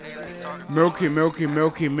Milky, milky,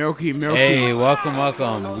 milky, milky, milky. Hey, welcome.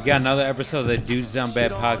 We got another episode of the Dudes Down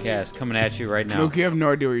Bad podcast coming at you right now. Milky, I have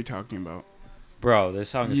no idea what you're talking about. Bro, this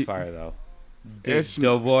song is fire, though. It's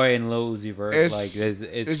Doughboy and Lil Uzi Vert. It's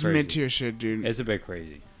It's crazy. mid-tier shit, dude. It's a bit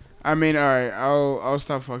crazy. I mean, alright, I'll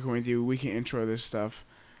stop fucking with you. We can intro this stuff.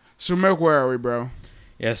 So, Milk, where are we, bro?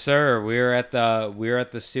 Yes, sir. We're at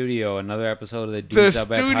the studio. Another episode of the Dudes The Down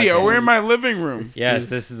Bad podcast. studio. We're in my living room. Yes,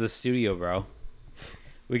 this is the studio, bro.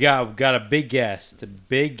 We got a big guest. A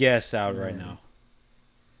big guest out right now.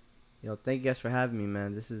 Yo, thank you guys for having me,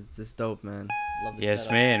 man. This dope, man. Love the Yes,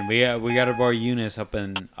 setup. man. We got our boy Eunice up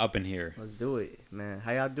in here. Let's do it, man.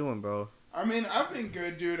 How y'all doing, bro? I mean, I've been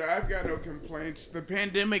good, dude. I've got no complaints. The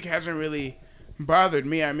pandemic hasn't really bothered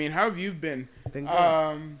me. I mean, how have you been? Been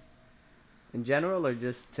good. In general, or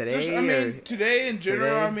just today? Today in general.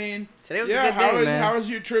 Today? I mean, Today was a good day, man. how was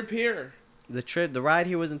your trip here? The ride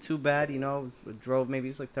here wasn't too bad, you know. It was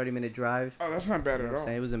like 30-minute drive. Oh, that's not bad You know at what I'm all.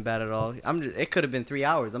 saying? It wasn't bad at all. It could have been 3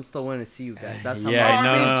 hours. I'm still wanting to see you guys. That's how Yeah, much,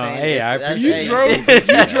 no, you know no, what I'm no. saying? Hey, I That's- appreciate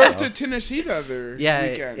hey, You drove to Tennessee the other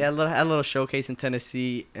weekend. I had a little showcase in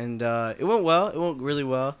Tennessee, and it went well. It went really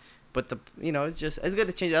well. But it's good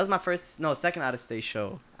to change. That was my second out of state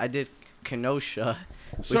show. I did Kenosha.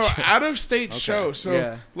 So out of state show. So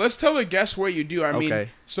yeah. let's tell the guests what you do. I mean,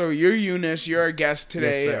 Okay. so you're Eunice. You're a guest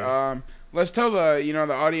today. Yes, sir. Let's tell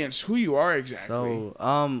the audience who you are exactly.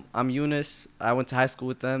 So I'm Eunice. I went to high school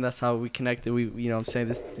with them. That's how we connected. We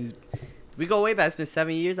go way back. It's been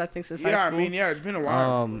 7 years, I think, since high Yeah, school. I mean, yeah, it's been a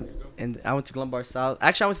while. And I went to Glenbar South.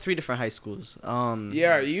 Actually, I went to 3 different high schools.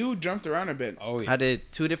 Yeah, you jumped around a bit. Oh yeah. I did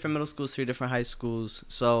 2 different middle schools, 3 different high schools.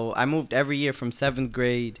 So I moved every year from 7th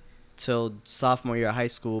grade till sophomore year of high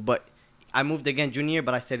school. But I moved again junior year,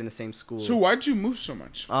 but I stayed in the same school. So why'd you move so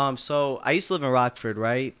much? So I used to live in Rockford,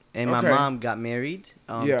 right? And my Okay. mom got married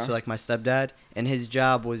Yeah. to like my stepdad, and his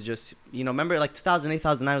job was just, remember like 2008,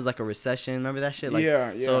 2009 was like a recession. Remember that shit? Like,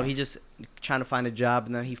 Yeah. So he just trying to find a job,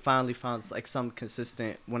 and then he finally found like some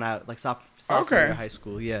consistent when I like sophomore Okay. year of high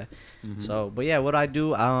school. Yeah. So, but yeah, what I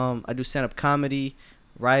do, I do stand up comedy,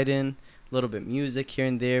 writing, a little bit music here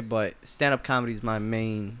and there, but stand up comedy is my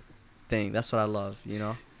main thing. That's what I love.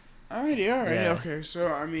 Alrighty. Yeah. Okay. So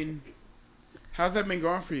I mean, how's that been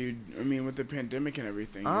going for you? I mean, with the pandemic and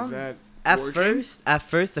everything, is that At working?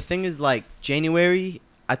 first, the thing is like January.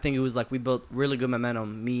 I think it was like we built really good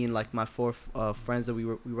momentum. Me and like my 4 friends that we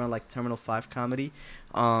run like Terminal 5 comedy,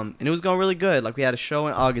 and it was going really good. Like we had a show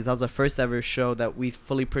in August. That was our first ever show that we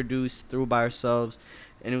fully produced through by ourselves,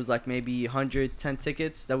 and it was like maybe 110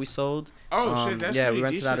 tickets that we sold. Oh shit, that's yeah, pretty we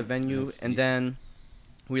rented decent. out a venue, That's and decent. then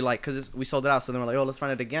we sold it out. So then we're like, oh, let's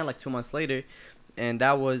run it again like 2 months later. And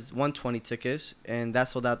that was 120 tickets, and that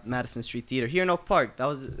sold out Madison Street Theater here in Oak Park. It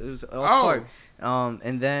was Oak Park.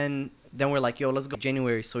 And then we're like, yo, let's go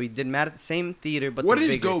January. So we did the same theater, but What the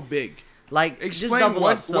is bigger. go big? Like just Explain double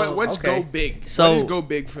up. what's Okay. go big. So, what is go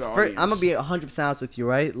big for the audience? I'm gonna be 100% honest with you,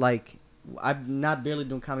 right? Like I'm not barely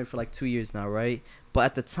doing comedy for like 2 years now, right? But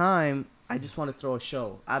at the time, I just wanted to throw a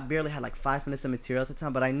show. I barely had like 5 minutes of material at the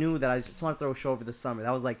time, but I knew that I just wanted to throw a show over the summer.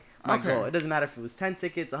 That was like my Okay. goal. It doesn't matter if it was 10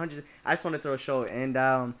 tickets, 100. I just wanted to throw a show, and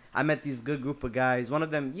I met these good group of guys. One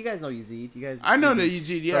of them, you guys know Yazid. You guys. I know Yazid. that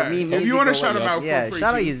Yazid. So Yeah. me and If you Yazid want to go shout way him up. out, Yeah, feel free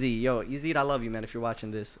shout out to. Yazid. Yo, Yazid, I love you, man. If you're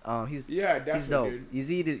watching this, he's Yeah, definitely, he's dope. dude.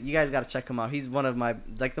 Yazid, you guys gotta check him out. He's one of my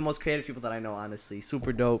like the most creative people that I know, honestly.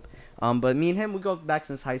 Super dope. But me and him, we go back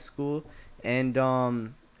since high school, and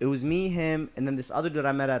it was me, him, and then this other dude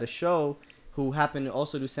I met at a show who happened to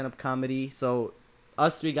also do stand-up comedy. So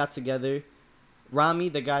us 3 got together. Rami,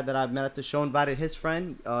 the guy that I met at the show, invited his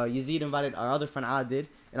friend. Yazid invited our other friend, Adid.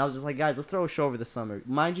 And I was just like, guys, let's throw a show over the summer.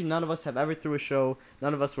 Mind you, none of us have ever threw a show.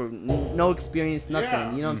 None of us were no experience, nothing.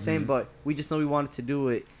 Yeah. You know what I'm saying? But we just know we wanted to do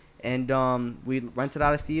it. And we rented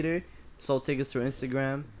out a theater, sold tickets through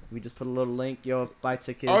Instagram. We just put a little link, yo, buy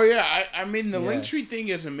tickets. Oh yeah, I mean the Yeah. Linktree thing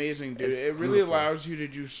is amazing, dude. It's It really beautiful. allows you to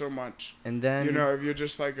do so much. And then, If you're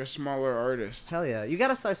just like a smaller artist. hell yeah, you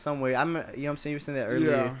gotta start somewhere. You know what I'm saying? You were saying that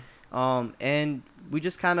earlier. Yeah. And we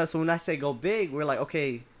just kind of, so when I say go big, we're like,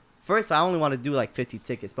 okay, first I only want to do like 50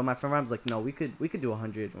 tickets, but my friend Ram's like, no, we could do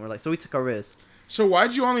 100. And we're like, so we took a risk. So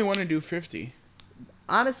why'd you only want to do 50?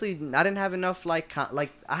 Honestly, I didn't have enough I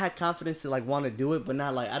had confidence to like want to do it, but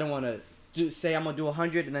not like I don't want to say I'm gonna do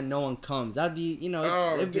 100 and then no one comes. That'd be,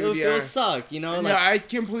 it dude, would suck, No, like I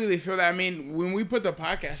completely feel that. I mean, when we put the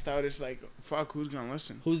podcast out, it's like, fuck, who's gonna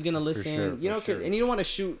listen? who's gonna listen? sure. And you don't want to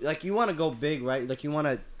shoot like you want to go big, right? Like you want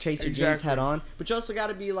to chase your dreams Exactly. head on, but you also got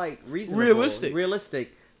to be like reasonable,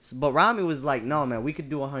 realistic. But Rami was like, no, man, we could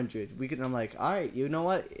do 100. We could. And I'm like, all right, you know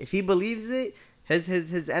what? If he believes it,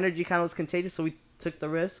 his energy kind of was contagious, so we took the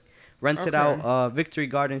risk. rented Okay. out Victory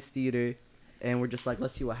Gardens Theater, and we're just like,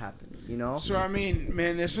 let's see what happens, you know? So I mean,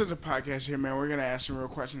 man, this is a podcast here, man. We're gonna ask some real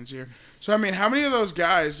questions here. So I mean, how many of those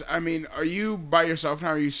guys? I mean, are you by yourself now?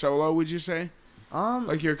 Are you solo? Would you say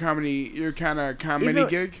like your kind of comedy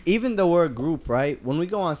gig? Even though we're a group, right? When we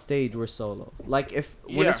go on stage, we're solo. Like when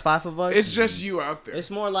Yeah. it's 5 of us, It's just you out there.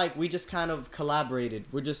 it's more like we just kind of collaborated.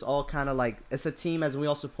 We're just all kind of like, it's a team as we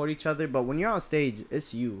all support each other. But when you're on stage,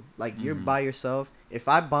 it's you. Like you're by yourself. If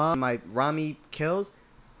I bomb, my Rami kills,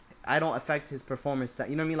 I don't affect his performance. That,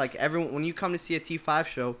 you know what I mean? Like everyone, when you come to see a T5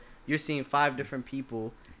 show, you're seeing 5 different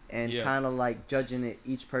people and Yeah. kind of like judging it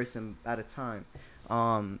each person at a time.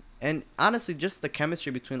 And honestly, just the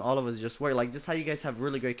chemistry between all of us just work. Like just how you guys have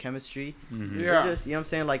really great chemistry. Yeah. It's just, you know what I'm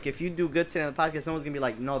saying? Like if you do good today on the podcast, someone's gonna be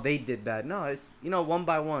like, no, they did bad. No, it's, you know, one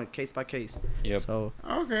by one, case by case. Yep. So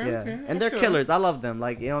Okay. yeah, Okay. and they're killers. I love them.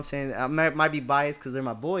 Like, you know what I'm saying? I might be biased because they're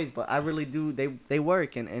my boys, but I really do. They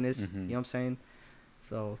work and it's, you know what I'm saying?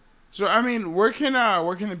 So So I mean, where can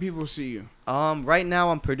the people see you? right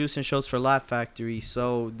now I'm producing shows for Laugh Factory.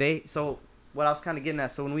 So what I was kind of getting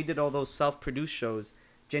at. So when we did all those self-produced shows,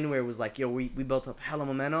 January was like, yo, we built up hella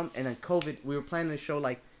momentum, and then COVID, we were planning a show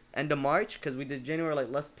like end of March because we did January, like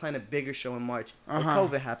let's plan a bigger show in March. But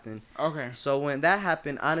COVID happened. Okay. So when that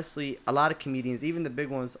happened, honestly, a lot of comedians, even the big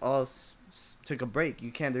ones, all took a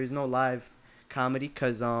break. There's no live comedy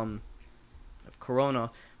because of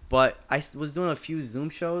Corona. But I was doing a few Zoom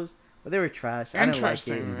shows, but they were trash. I didn't like it.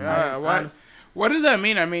 Interesting. I What does that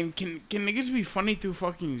mean? I mean, can niggas be funny through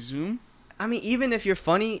fucking Zoom? mean, even if you're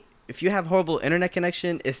funny, if you have horrible internet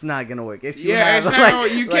connection, it's not gonna work. If you Yeah, have, it's not.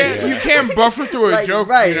 like, You can't. You can't buffer through a like, joke.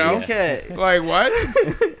 right? You know. You can't. Like what?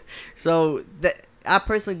 So I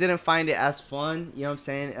personally didn't find it as fun. You know what I'm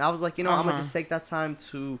saying? And I was like, I'm gonna just take that time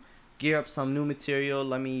to gear up some new material.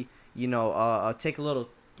 Let me, take a little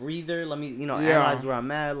breather. Let me, analyze where I'm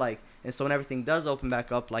at. Like, and so when everything does open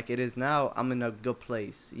back up, like it is now, I'm in a good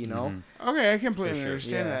place. You know? Okay, I completely For sure.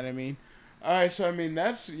 understand Yeah. that. I mean, all right. So I mean,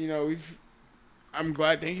 that's we've. I'm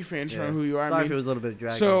glad. Thank you for introing who you are. Sorry I if mean, it was a little bit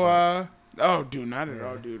drag. so oh, dude, not at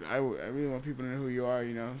all, dude. I really want people to know who you are.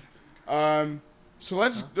 So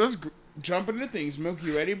let's jump into things. Milk,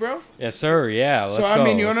 you ready, bro? Yes, sir. Yeah. Let's So go. I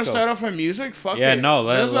mean, you let's want to go. start off on music? Fuck Yeah. it. No.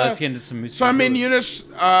 There's Let's get into some music. So I mean, Eunice,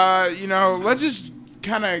 let's just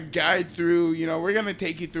kind of guide through. We're gonna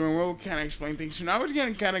take you through, and we'll kind of explain things. So now we're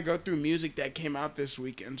gonna kind of go through music that came out this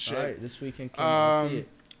week and shit. All right, this weekend, come see it.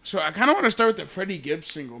 So I kind of want to start with the Freddie Gibbs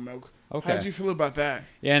single, Milk. Okay. How'd you feel about that?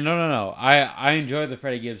 Yeah, no. I enjoyed the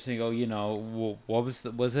Freddie Gibbs single. What was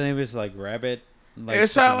the name of it? Like Rabbit.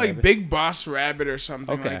 It's not like Rabbit? Big Boss Rabbit or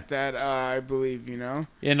something Okay. like that. I believe.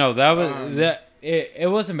 Yeah, no, that was that. It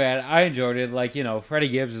wasn't bad. I enjoyed it. Like Freddie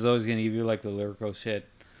Gibbs is always gonna give you like the lyrical shit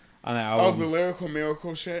on the Oh, album. the lyrical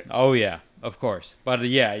miracle shit. Oh yeah, of course. But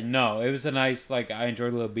yeah, no, it was a nice I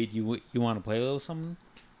enjoyed a little beat. You want to play a little something?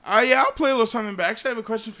 Yeah, I'll play a little something back. Actually, I have a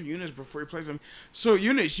question for Eunice before he plays them. So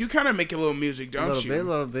Eunice, you kind of make a little music, don't A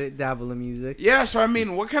little bit, dabble in music. Yeah. So I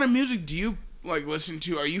mean, what kind of music do you listen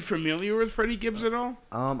to? Are you familiar with Freddie Gibbs at all?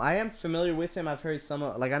 I am familiar with him. I've heard some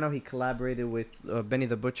I know he collaborated with Benny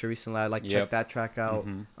the Butcher recently. I checked that track out.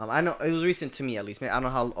 I know it was recent to me at least. I don't know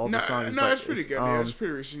how old the song is. No, but it's pretty good. Yeah, it's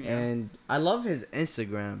pretty recent. Yeah. And I love his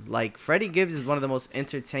Instagram. Like Freddie Gibbs is one of the most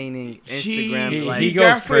entertaining He Instagram. he like,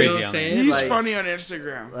 goes crazy you know what I'm on saying? it. He's Like- funny on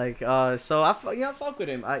Instagram. So I fuck with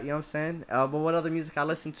him. You know what I'm saying? But what other music I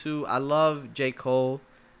listen to? I love J. Cole.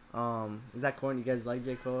 Is that corny? You guys like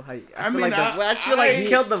J. Cole? I feel mean, like I feel like he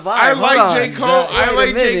killed the vibe. I Hold like on. J. Cole. I Wait a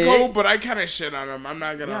like J. minute. Cole, but I kind of shit on him. I'm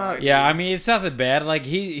not gonna lie. Yeah, I mean it's nothing bad. Like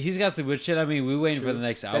he's got some good shit. I mean we waiting for the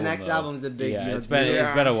next album. The next though. album's a big. Yeah, you know, it's been deal.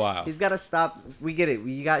 it's been a while. He's got to stop. We get it.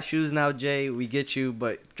 You got shoes now, Jay. We get you,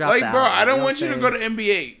 but drop Like, the bro, album, I don't know want what you to I'm go to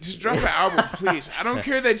NBA. Just drop an album, please. I don't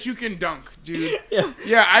care that you can dunk, dude.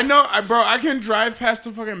 Yeah, I know, bro. I can drive past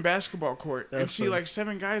the fucking basketball court and That's see funny. like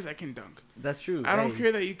 7 guys that can dunk. That's true. I don't Hey,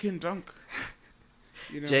 care that you can dunk.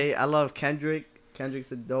 Jay, I love Kendrick.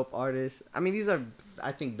 Kendrick's a dope artist. I mean, these are,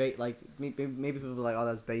 I think, maybe people are like, oh,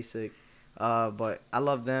 that's basic. But I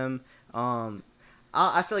love them.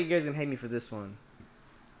 I feel like you guys gonna hate me for this one.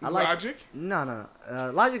 I like Logic. No.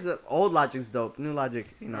 Old Logic's dope. New Logic,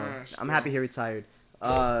 I'm still. happy he retired.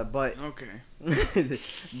 But Okay. We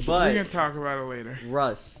but can talk about it later.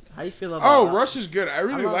 Russ, how you feel about? Oh, Russ is good. I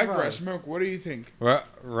really love like Russ. Russ. Milk, what do you think?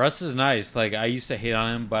 Russ is nice. Like I used to hate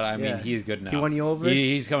on him, but I mean Yeah. he's good now. He won you over?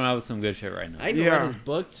 He's coming out with some good shit right now. I even Yeah. read his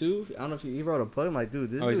book too. I don't know if he wrote a book. I'm like,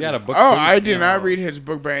 dude, this. Oh, he's dude got a is- book. Oh, too? I did not No. read his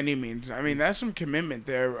book by any means. I mean, that's some commitment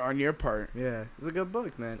there on your part. Yeah, it's a good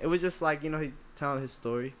book, man. It was just like he telling his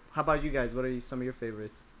story. How about you guys? What are some of your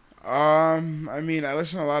favorites? I mean, I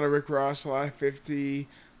listen to a lot of Rick Ross, a lot of 50,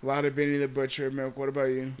 A lot of Benny the Butcher, Milk. What about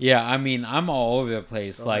you? Yeah, I mean, I'm all over the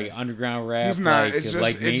place. Like underground rap, he's not. like it's just,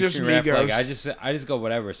 like mainstream rap. Migos. Like I just go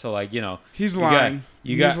whatever. So like he's lying.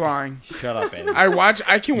 He's lying. Shut up, Eddie.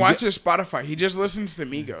 I can watch his Spotify. He just listens to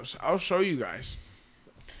Migos. I'll show you guys.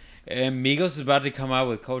 And Migos is about to come out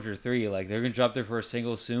with Culture 3. Like they're gonna drop their first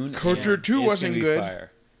single soon. Culture 2 wasn't good.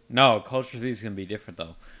 Fire. No, Culture 3 is gonna be different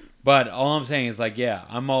though. But all I'm saying is like, yeah,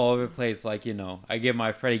 I'm all over the place. Like I get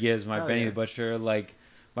my Freddie Gibbs, my Benny the Butcher, like.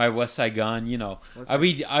 My West Side Gun, I'd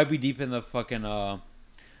be deep in the fucking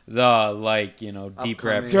deep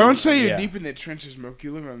rap. Don't say you're deep in the trenches, Milk.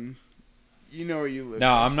 You live in, where you live. No,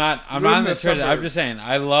 I'm not in the trenches. I'm just saying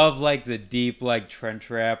I love like the deep like trench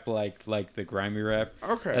rap, like the grimy rap.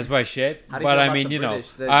 Okay, that's my shit. How do but you I mean, the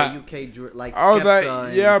British, the UK like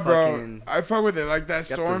bro. I fuck with it like that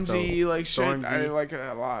Stormzy like Stormzy. Shit. I like it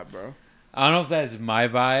a lot, bro. I don't know if that's my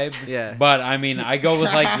vibe. Yeah, but I mean, I go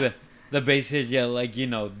with like the basis, like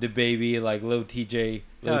the baby, like Lil TJ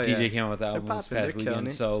came out with the album this past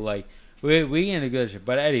weekend, so like we getting a good shit.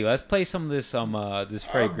 But Eddie, let's play some of this this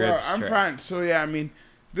Freddie Gibbs. I'm fine. So yeah, I mean,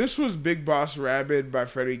 this was Big Boss Rabid by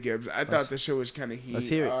Freddie Gibbs. I thought the shit was kind of heat. Let's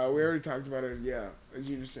hear it. We already talked about it. Yeah, as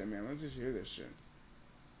you just said, man. Let's just hear this shit.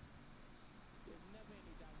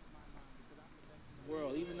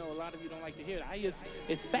 World, even though a lot of you don't like to hear it,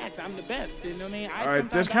 it's fact. I'm the best. You know what I mean? All right,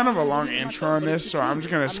 there's kind of a long intro on this, so I'm just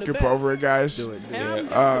gonna skip over it, guys. Do it. You know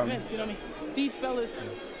what I mean? These fellas.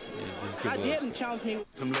 I didn't challenge me.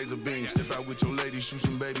 Some laser beams, step out with your lady, shoot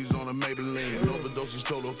some babies on a Maybelline. Overdoses,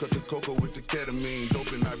 Tolo, cut the cocoa with the ketamine.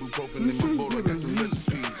 Dope and ibuprofen in my bowl, I got the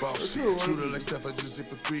recipe. Boss shit, shooter like Steph, I just hit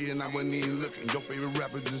for 3 and I wasn't even looking. Your favorite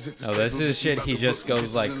rapper just hit the stage. No, this is shit he just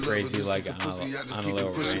goes like crazy, like on a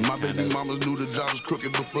little range. My baby mamas knew the job was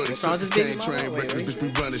crooked before they took the cane train. Records, bitch, we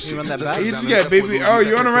run this shit. Yeah, baby. Oh,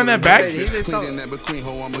 you want to run that back?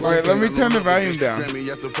 Alright, let me turn the volume down.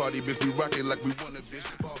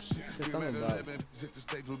 Hit the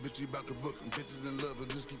stage with bitch, about the book. And bitches in love, but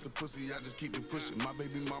just keep the pussy. I just keep it pushing. My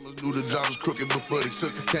baby mamas knew the job was crooked before they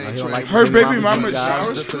took it. Her baby mama's job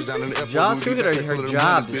was crooked? Job crooked or her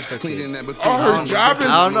job is crooked? Oh, her job is...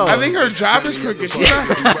 I don't know. I think her job is crooked. She's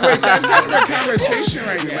not... Wait, that's not the conversation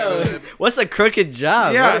right now. What's a crooked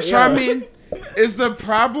job? Yeah, so I mean... Is the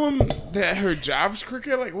problem that her job's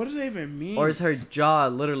crooked? Like, what does that even mean? Or is her jaw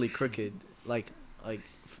literally crooked? Like,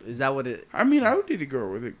 is that what it... I mean, I would date a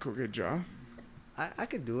girl with a crooked jaw. I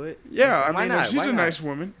could do it. Yeah, I mean, if she's a nice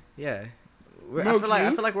woman. Yeah. I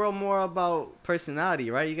feel like we're more about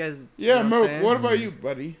personality, right? You guys... Yeah, Mo, what about you,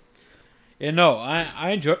 buddy? Yeah, no, I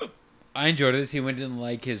enjoyed this. He went in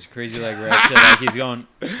like his crazy like rap shit. Like he's going...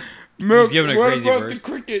 Milk, he's giving a crazy verse. What about the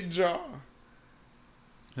crooked jaw?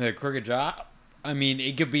 The crooked jaw? I mean,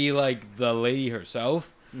 it could be like the lady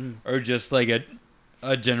herself, or just like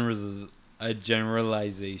a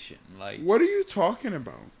generalization. Like, what are you talking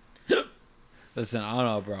about? Listen, I don't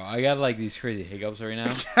know, bro. I got like these crazy hiccups right now.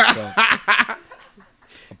 So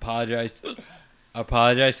apologize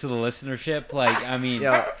to the listenership. Like, I mean,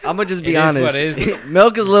 yo, I'm gonna just be honest.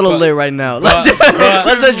 Milk is a little lit right now.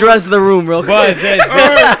 Let's address the room real quick.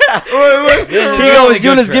 He goes,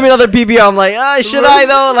 Eunice, give me another PBR. I'm like, should I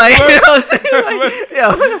though? Like, you know what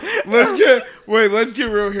I'm saying? Let's get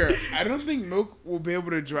real here. I don't think Milk will be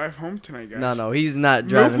able to drive home tonight, guys. No, he's not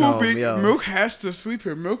driving home. Milk has to sleep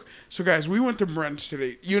here. So, guys, we went to brunch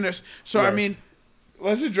today. Eunice. So, yes. I mean,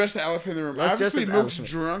 let's address the elephant in the room. Obviously, Milk's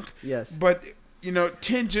drunk. Yes. But,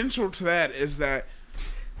 tangential to that is that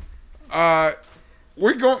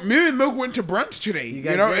me and Milk went to brunch today.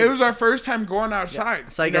 It was our first time going outside. Yeah.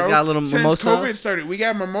 So you guys got a little mimosa? Since COVID started, we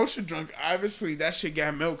got mimosa drunk. Obviously, that shit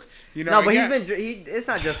got Milk. No, but it's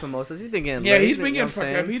not just mimosas. He's been getting he's been getting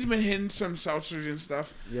fucked up. He's been hitting some seltzers and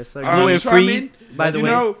stuff. Yes, sir. Gluten-free, by the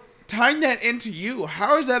way. Tying that into you,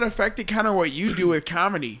 how has that affected kind of what you do with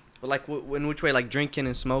comedy? Like, in which way? Like drinking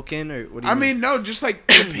and smoking? Or what do you mean? No, just like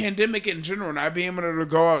the pandemic in general, not being able to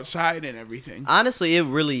go outside and everything. Honestly, it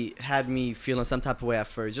really had me feeling some type of way at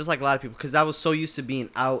first, just like a lot of people, because I was so used to being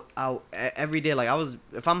out every day. Like,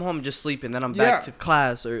 if I'm home just sleeping, then I'm back to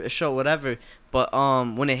class or a show, whatever. But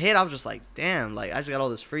when it hit, I was just like, damn, like, I just got all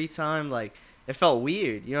this free time. Like, it felt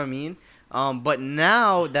weird, you know what I mean? But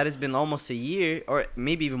now that it's been almost a year, or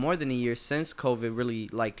maybe even more than a year since COVID really,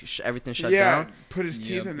 like, everything shut down. Put his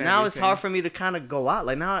teeth in now it's hard for me to kind of go out.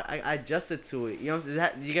 Like, now I adjusted to it. You know, do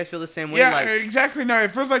you guys feel the same way? Yeah, like, exactly. No,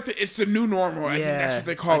 it feels like it's the new normal. I think that's what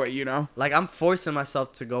they call it, Like, I'm forcing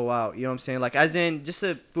myself to go out. You know what I'm saying? Like, as in, just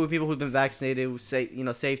with people who've been vaccinated, who say,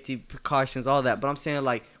 safety precautions, all that. But I'm saying,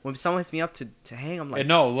 like, when someone hits me up to hang, I'm like...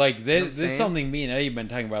 No, like, this is something me and Eddie have been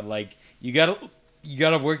talking about. Like, you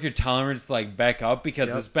gotta work your tolerance like back up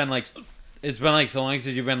because it's been like It's been like so long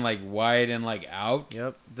since you've been like wide and like out.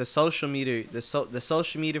 Yep. The social media, the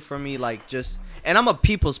social media for me, like just, and I'm a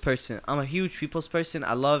people's person. I'm a huge people's person.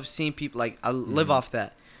 I love seeing people. Like I live off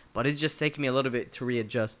that. But it's just taking me a little bit to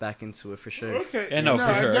readjust back into it for sure. Okay. Yeah, no,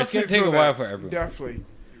 for sure. It's gonna take a while for everyone. Definitely.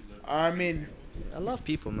 I mean, I love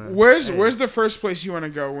people, man. Where's the first place you want to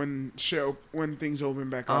go when things open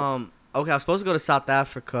back up? Okay, I was supposed to go to South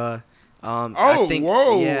Africa.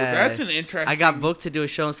 That's an interesting. I got booked to do a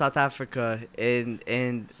show in South Africa,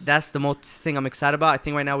 and that's the most thing I'm excited about. I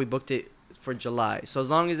think right now we booked it for July. So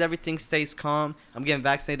as long as everything stays calm, I'm getting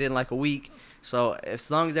vaccinated in like a week. So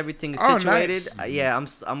as long as everything is situated,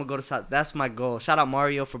 nice. I'm gonna go to South. That's my goal. Shout out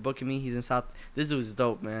Mario for booking me. He's in South. This dude's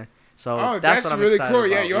dope, man. So that's what I'm really excited cool.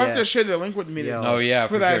 about. Yeah, you'll have to share the link with me. Oh yeah,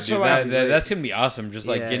 for that, sure, dude. That's gonna be awesome. Just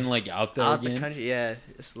like getting like out there out again. The country, yeah,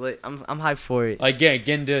 it's lit. I'm hyped for it. Like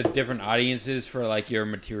getting to different audiences for like your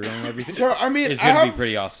material and everything. So I mean, it's gonna be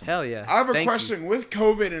pretty awesome. Hell yeah. I have a question with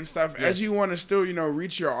COVID and stuff. Yes. As you want to still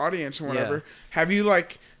reach your audience and whatever, have you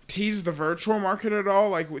like tease the virtual market at all,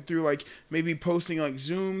 like through like maybe posting like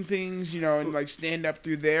Zoom things, and like stand up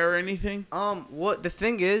through there or anything? What the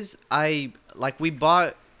thing is, we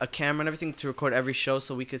bought a camera and everything to record every show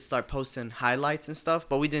so we could start posting highlights and stuff,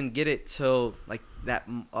 but we didn't get it till like that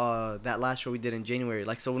last show we did in January.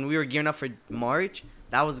 Like, so when we were gearing up for March,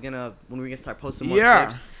 that was when we were gonna start posting more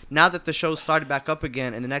clips. Now that the show started back up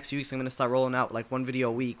again, in the next few weeks, I'm going to start rolling out, like, one video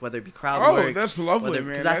a week, whether it be crowd work. Oh, that's lovely,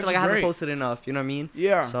 man. Because I feel like I haven't posted enough, you know what I mean?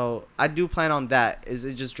 Yeah. So, I do plan on that. Is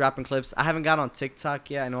it just dropping clips? I haven't got on TikTok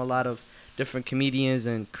yet. I know a lot of different comedians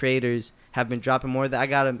and creators have been dropping more of that. I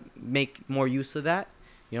got to make more use of that.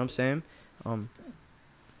 You know what I'm saying?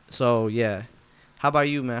 So, yeah. How about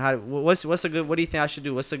you, man? What do you think I should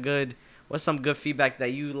do? What's some good feedback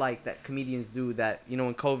that you like that comedians do that,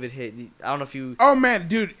 when COVID hit? I don't know if you... Oh, man,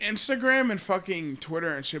 dude. Instagram and fucking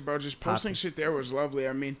Twitter and shit, bro. Just posting shit there was lovely.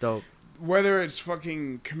 I mean, dope. Whether it's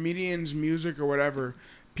fucking comedians, music, or whatever,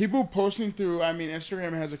 people posting through...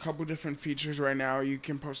 Instagram has a couple different features right now. You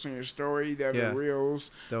can post on your story. They have the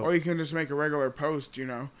reels. Dope. Or you can just make a regular post,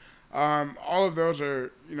 all of those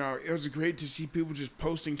are, it was great to see people just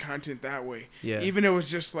posting content that way. Yeah. Even if it was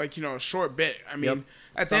just like, a short bit. I mean,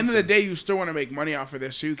 at the end of the day, you still want to make money off of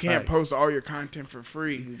this, so you can't post all your content for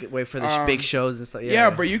free. You can wait for the big shows and stuff. Yeah,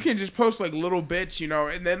 but you can just post like little bits, and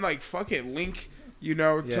then like link,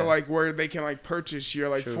 to like where they can like purchase your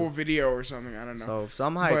like full video or something. I don't know. So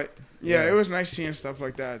I'm hyped. But it was nice seeing stuff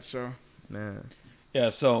like that. So. Man. Yeah.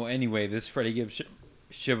 So anyway, this Freddie Gibbs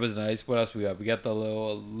shit was nice. What else we got? We got the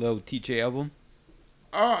little TJ album.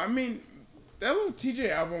 Oh, I mean, that little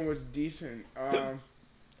TJ album was decent.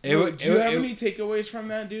 Do you have any takeaways from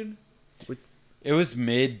that, dude? It was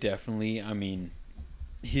mid, definitely. I mean,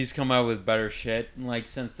 he's come out with better shit like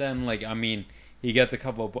since then. Like, I mean, he got the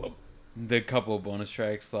couple of bonus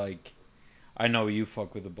tracks. Like, I know you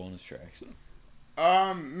fuck with the bonus tracks.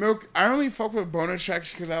 Milk, I only fuck with bonus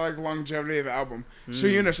tracks because I like longevity of album. So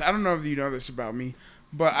Eunice, I don't know if you know this about me,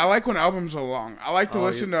 but I like when albums are long. I like to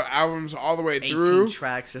listen to albums all the way through. 18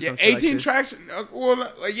 tracks or something 18 tracks.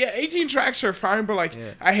 18 tracks are fine, but like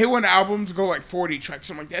I hate when albums go like 40 tracks.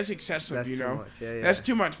 I'm like, that's excessive, that's too much. That's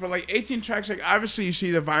too much. But like 18 tracks, like obviously you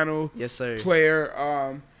see the vinyl player.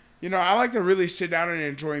 I like to really sit down and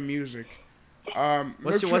enjoy music.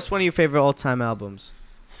 What's one of your favorite all-time albums?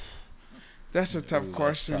 That's a tough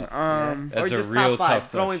question. That's a real tough question.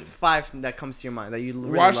 Throw in 5 that comes to your mind that you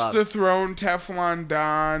really Watch love. the Throne, Teflon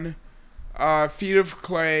Don, Feet of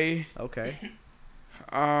Clay. Okay.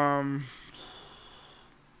 How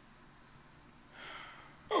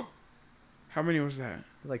many was that?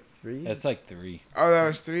 Like 3? That's like 3. Oh, that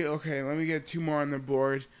was 3? Okay, let me get 2 more on the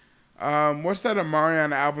board. What's that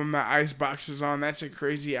Omarion album that Icebox is on? That's a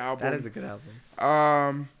crazy album. That is a good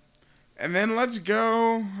album. And then let's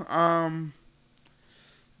go...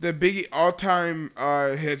 the Biggie all-time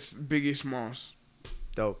hits, Biggie Smalls.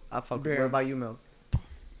 Dope. I fuck. What about you, Milk?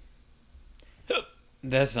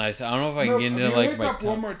 That's nice. I don't know if I can get into like my. Up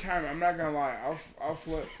one more time. I'm not gonna lie. I'll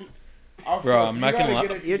flip. Bro, I'm not gonna lie. I'm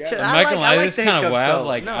not gonna lie. This is kind of wild.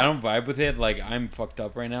 Like I don't vibe with it. Like I'm fucked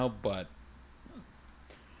up right now. But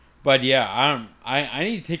yeah, I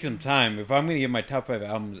need to take some time if I'm gonna get my top 5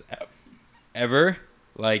 albums ever.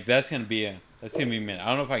 Like that's gonna be a minute. I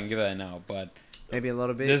don't know if I can give that now, but. Maybe a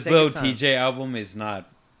little bit. This little TJ album is not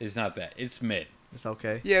that. It's mid. It's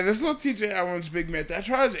okay. Yeah, this little TJ album's big mid. That's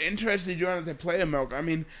why I was interested you wanted to play a Milk. I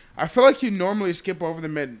mean, I feel like you normally skip over the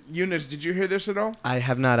mid. Eunice, did you hear this at all? I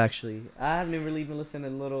have not actually. I haven't really been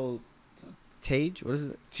listening to little Tage? What is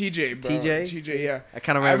it? TJ, bro. TJ, yeah. I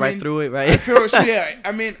kind of ran right through it, right? I feel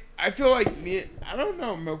I feel like I don't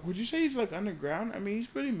know, Milk. Would you say he's like underground? I mean, he's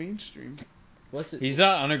pretty mainstream. He's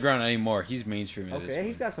not underground anymore. He's mainstream. Okay,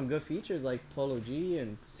 he's got some good features like Polo G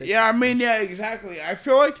and. Yeah, I mean, yeah, exactly. I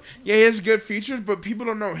feel like he has good features, but people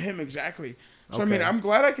don't know him exactly. So I mean, I'm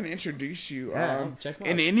glad I can introduce you. Check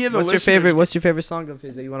and any of the What's your favorite song of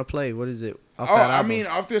his that you want to play? What is it? I mean,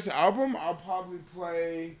 off this album, I'll probably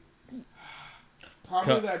play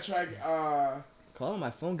that track. Call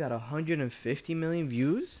My Phone got 150 million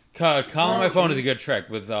views. Call My Phone is a good track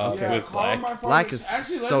with Black. Black is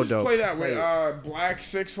actually, so dope. Play that with Black,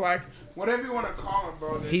 Six Lack, whatever you want to call him,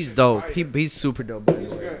 bro. He's dope. He's super dope.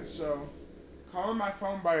 He's good. So, Call My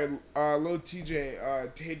Phone by Lil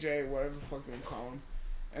TJ, TJ, whatever the fuck they call him,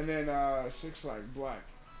 and then Six Lack, Black.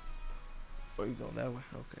 Oh, you going that way?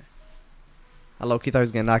 Okay. I low-key thought he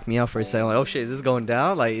was gonna knock me out for a second. Like, oh shit, is this going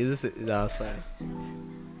down? Like, is this? No, it's fine.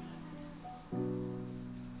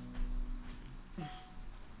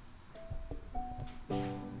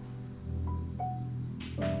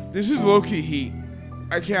 This is low-key heat.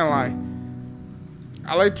 I can't lie.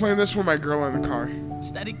 I like playing this with my girl in the car.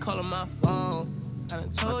 Steady calling my phone. I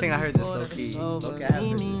think I heard this low-key. Okay, I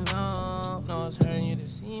heard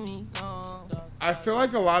this. I feel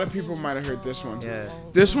like a lot of people might have heard this one. Yeah.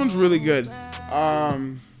 This one's really good. I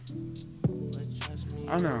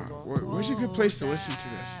don't know. Where's a good place to listen to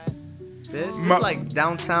this? This is like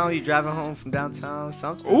downtown. You driving home from downtown,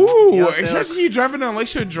 something. Ooh, you know especially you driving on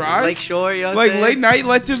Lakeshore Drive. Lakeshore, you know like late night,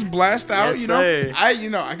 let this blast out. Yes, you know, sir.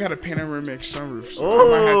 I got a panoramic sunroof,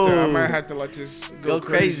 so I might have to let this go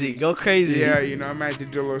crazy. Go crazy. Yeah, you know, I might have to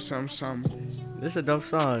do a little something. This is a dope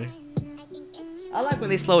song. I like when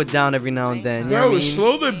they slow it down every now and then. You know Bro, what I mean?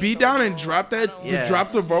 slow the beat down and drop the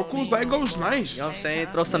vocals. That goes nice. You know what I'm saying?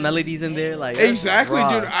 Throw some melodies in there, like exactly,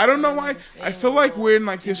 dude. I don't know why. I feel like we're in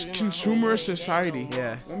like this consumer society.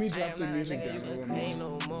 Yeah. Let me drop the music down a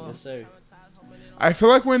little more. Yes, sir. I feel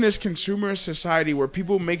like we're in this consumer society where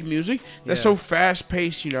people make music that's so fast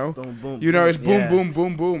paced, you know. Boom, boom, you know, it's boom, yeah. boom,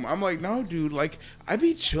 boom, boom. I'm like, no, dude. Like, I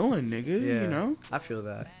be chilling, nigga. Yeah. You know. I feel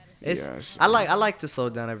that. Yes. I like to slow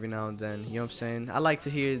down every now and then. You know what I'm saying? I like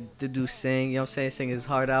to hear the dude sing. You know what I'm saying? Sing his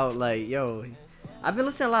heart out. Like, yo, I've been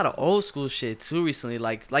listening to a lot of old school shit too recently.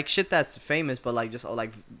 Like shit that's famous, but like just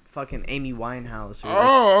like fucking Amy Winehouse.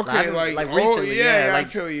 Or okay. Like recently. Yeah, like, I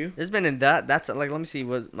feel you. It's been in that. That's like, let me see.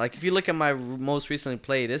 Was like if you look at my most recently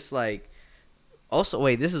played, it's like. Also,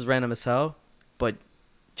 wait, this is random as hell, but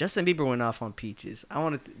Justin Bieber went off on Peaches. I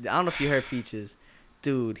don't know if you heard Peaches.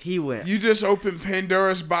 Dude, he went. You just opened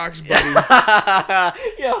Pandora's box, buddy. Yo,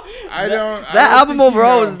 that album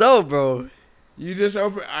overall is dope, bro. You just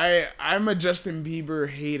opened. I'm a Justin Bieber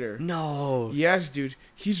hater. No. Yes, dude.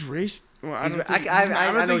 He's racist. Well, I don't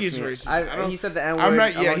think he's racist. He said the N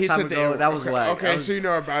word. Yeah, he said the N word. That was whack. Okay, so you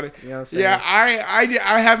know about it. You know what I'm saying? Yeah,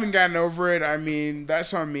 I haven't gotten over it. I mean,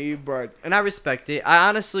 that's on me, but. And I respect it. I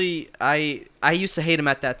honestly, I used to hate him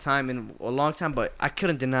at that time in a long time, but I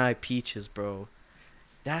couldn't deny Peaches, bro.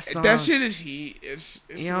 That shit is heat. It's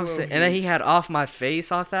you know what I'm saying? Heat. And then he had Off My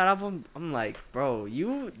Face off that album. I'm like, bro,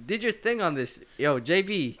 you did your thing on this. Yo,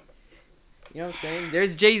 JB. You know what I'm saying?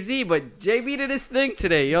 There's Jay-Z, but JB did his thing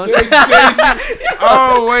today. You know what I'm saying?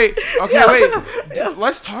 Oh, wait. Okay, wait.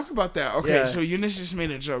 Let's talk about that. Okay, yeah. So Eunice just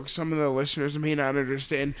made a joke. Some of the listeners may not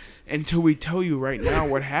understand until we tell you right now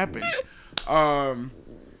what happened.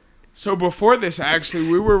 So before this, actually,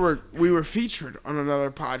 we were featured on another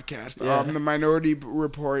podcast, The Minority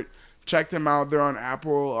Report. Check them out. They're on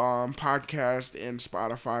Apple Podcast and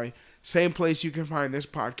Spotify. Same place you can find this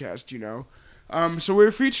podcast, you know. So we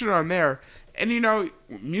were featured on there. And, you know,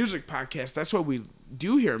 music podcast, that's what we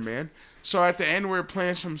do here, man. So at the end, we were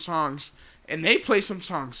playing some songs, and they play some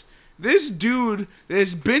songs. This dude,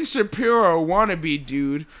 this Ben Shapiro wannabe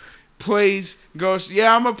dude, goes,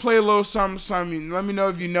 yeah, I'm gonna play a little something. Let me know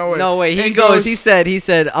if you know it. No way. He said,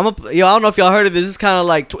 I don't know if y'all heard of this. It's kind of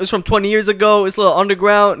like, it's from 20 years ago. It's a little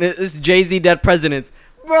underground. It's Jay-Z, Dead Presidents.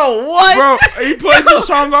 Bro, what? Bro, he plays a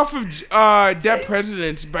song off of Dead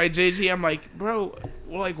Presidents by Jay-Z. I'm like, bro,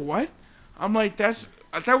 like what? I'm like, I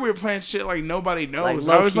thought we were playing shit like nobody knows.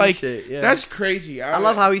 Like I was like, shit, yeah. That's crazy. I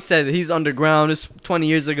love how he said he's underground. It's 20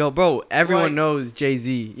 years ago. Bro, everyone knows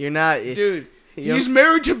Jay-Z. You're not... Dude. He's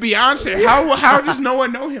married to Beyonce. How does no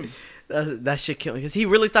one know him? That shit killed me because he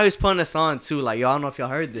really thought he was putting us on too. Like, y'all don't know if y'all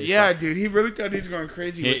heard this. Yeah, dude, he really thought he was going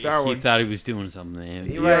crazy with that one. He thought he was doing something.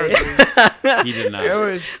 Yeah, he did not. It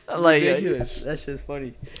was ridiculous. That shit's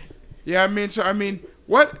funny. Yeah, I mean,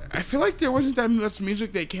 what? I feel like there wasn't that much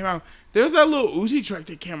music that came out. There was that little Uzi track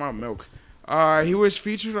that came out, Milk. He was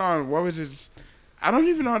featured on what was it? I don't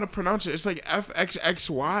even know how to pronounce it. It's like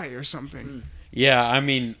FXXY or something. Yeah, I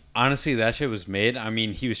mean, honestly, that shit was mid. I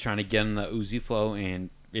mean, he was trying to get in the Uzi flow, and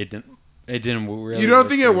it didn't really. You don't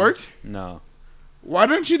think it worked? No. Why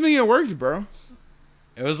don't you think it worked, bro?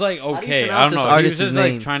 It was like How do you okay. I pronounce don't this know. He was artist's just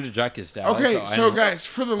name? like trying to jack his style. Okay, so guys,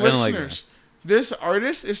 for the like listeners, this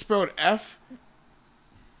artist is spelled F.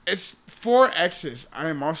 It's 4 X's. I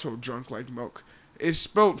am also drunk like milk. It's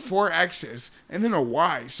spelled 4 X's and then a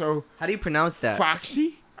Y. So How do you pronounce that?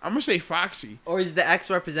 Foxy? I'm gonna say Foxy. Or is the X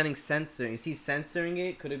representing censoring? Is he censoring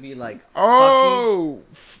it? Could it be like Oh,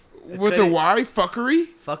 with Could a it- Y, fuckery?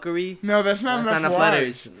 fuckery? No, that's not That's enough not enough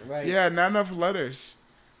letters. letters, right? Yeah, not enough letters.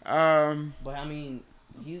 But I mean,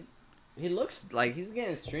 he looks like he's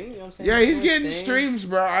getting streamed. You know what I'm saying? Yeah, he's doing his getting thing. streams,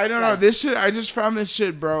 bro. I don't know this shit. I just found this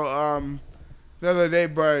shit, bro. The other day,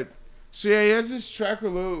 but so yeah, he has this track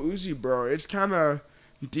with Lil Uzi, bro. It's kind of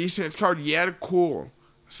decent. It's called Yeah Cool.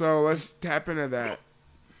 So let's tap into that.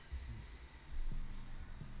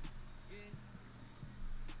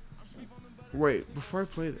 Wait, before I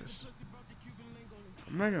play this,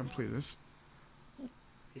 I'm not gonna play this.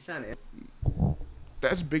 He sounded.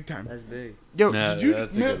 That's big time. That's big. Yo, Nah, did you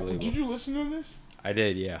that's a good Milk, label. did you listen to this? I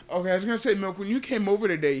did, yeah. Okay, I was gonna say, Milk, when you came over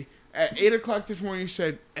today at 8:00 this morning, you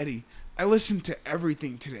said, Eddie, I listened to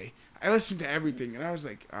everything today. I listened to everything, and I was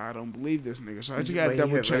like, I don't believe this nigga. So I just gotta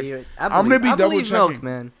double check. I'm gonna be double checking. Milk,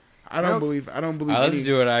 man. I don't believe. I listened any-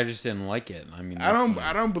 to it. I just didn't like it. I mean, I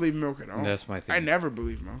don't believe Milk at all. That's my thing. I never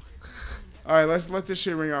believe Milk. All right, let's let this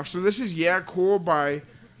shit ring off. So this is Yeah Cool by,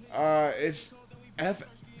 it's F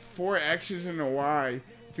 4 X's and a Y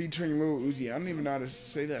featuring Lil Uzi. I don't even know how to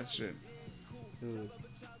say that shit.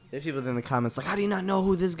 There's people in the comments like, how do you not know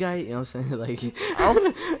who this guy? You know what I'm saying? Like,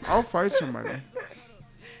 I'll fight somebody.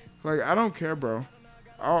 Like, I don't care, bro.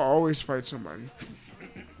 I'll always fight somebody.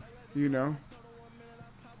 You know?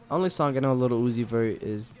 only song I know Little Uzi Vert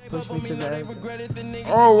is "Push Me to the Edge."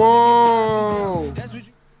 Oh, whoa!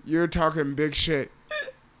 You're talking big shit.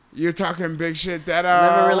 You're talking big shit. That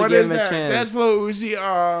Never really what gave is him a that? chance. That's Lil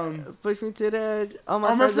Uzi. Push Me to the Edge. All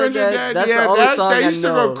All my friends are dead. That's Yeah, the only that- song that I used to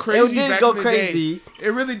know. go crazy It did back go in the crazy. day. It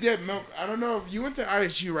really did, Milk. I don't know if you went to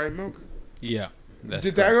ISU, right, Milk? Yeah. That's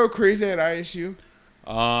Did that go crazy at ISU?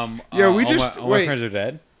 Yeah, we just all my wait. friends are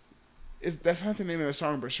dead. That's not the name of the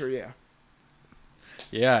song, but sure, yeah.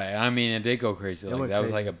 Yeah, I mean, it did go crazy. It Like went that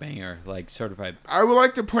was crazy. like a banger, like certified. I would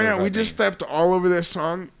like to point out we Certified just banger. stepped all over this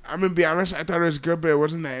song. I'm gonna be honest, I thought it was good, but it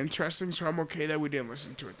wasn't that interesting, so I'm okay that we didn't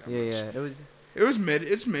listen to it that much. Yeah, it was. It was mid.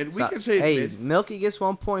 It's mid. We So- can say it's hey, mid. Milky gets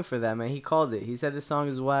 1 point for that, man. He called it. He said the song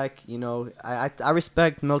is whack. You know, I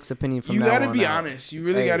respect Milk's opinion from You now gotta on be out. honest. You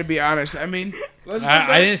really Hey. gotta be honest. I mean, let's go I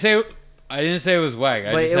back- didn't say it was whack.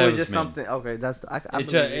 I But just it said was just mid. something. Okay, that's I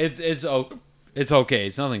It's believe it. it's okay.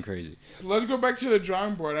 It's nothing crazy. Let's go back to the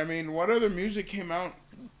drawing board. I mean, what other music came out?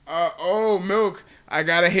 Oh, Milk. I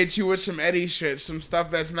gotta hit you with some Eddie shit, some stuff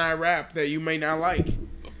that's not rap that you may not like.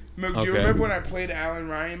 Milk, do you Okay. remember when I played Alan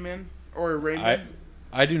Ryan, or Raymond?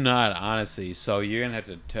 I do not honestly. So you're gonna have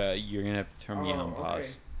to turn me on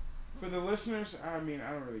pause. For the listeners, I mean,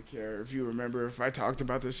 I don't really care if you remember if I talked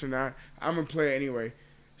about this or not. I'm gonna play it anyway.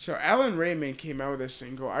 So Alan Raymond came out with a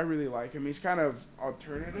single. I really like him. He's kind of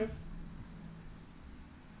alternative.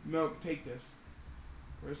 Milk, take this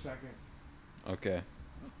for a second. Okay.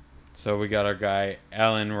 So we got our guy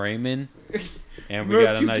Alan Raymond, and we Milk,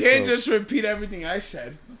 got a you nice can't little, just repeat everything I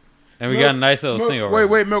said. and we Milk, got a nice little Milk, single.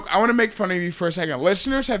 Wait, Milk. I want to make fun of you for a second.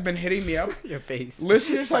 Listeners have been hitting me up. Your face.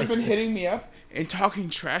 Listeners have been hitting me up and talking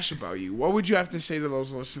trash about you. What would you have to say to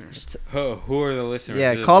those listeners? Who are the listeners?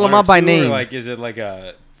 Yeah, Is it call one them or out by two, or name. like, is it like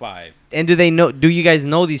a 5? And do they know? Do you guys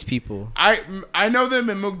know these people? I know them,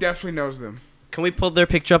 and Milk definitely knows them. Can we pull their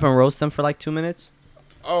picture up and roast them for like 2 minutes?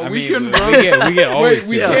 Oh, I we mean, can we roast. get always Wait,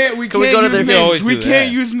 we do that. can't. We Can we can't go to use their- We names. always We do can't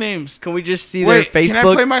that. use names. Can we just see Wait, their Facebook? can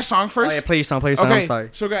I play my song first? Oh yeah, play your song. Play your song. Okay, I'm sorry.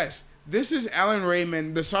 so guys, this is Alan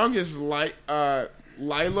Raymond. The song is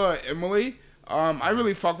Lila Emily. I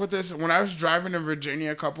really fuck with this. When I was driving to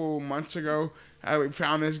Virginia a couple months ago, I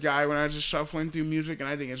found this guy when I was just shuffling through music, and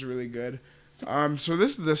I think it's really good. So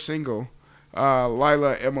this is the single,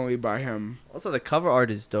 Lila Emily by him. Also, the cover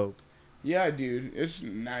art is dope. Yeah, dude, it's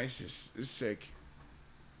nice. It's sick.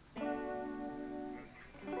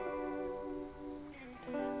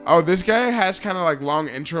 Oh, this guy has kind of like long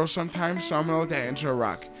intros sometimes, so I'm gonna let that intro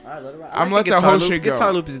rock. All right, let it rock. I'm let the whole shit go.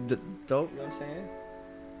 Guitar loop is dope. You know what I'm saying?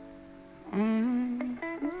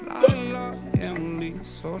 Lila Emily, me.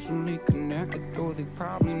 Socially connected, though they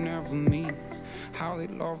probably never meet. How they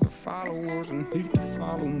love the followers and hate to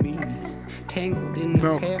follow me. Tangled in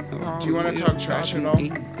the hair. Do you want to talk trash at all?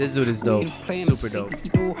 This dude is dope. Super dope.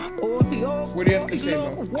 What do you have to say,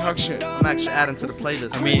 bro? Talk shit. I'm actually adding to the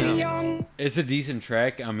playlist. I mean, it's a decent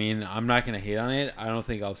track. I mean, I'm not gonna hate on it. I don't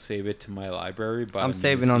think I'll save it to my library, but I'm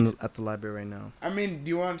saving at the library right now. I mean, do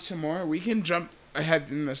you want some more? We can jump ahead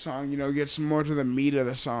in the song. You know, get some more to the meat of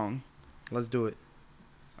the song. Let's do it.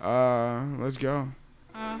 Let's go.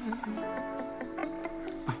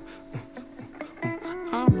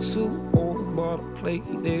 I'm too old but to play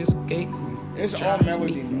this game. It's all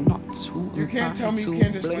melody. You can't tell me you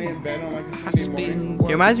can't just lay in bed on like a Sunday morning.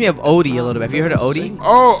 He reminds me of Odie a little bit. Have you heard of Odie?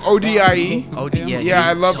 Oh, ODIE. Odie, yeah. Yeah,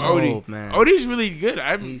 I love Odie. Man. Odie's really good.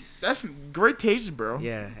 That's great taste, bro.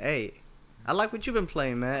 Yeah, hey. I like what you've been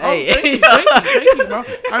playing, man. Oh, hey. thank you, bro.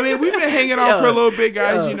 I mean, we've been hanging out for a little bit,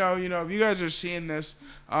 guys. You know, if you guys are seeing this,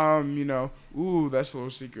 ooh, that's a little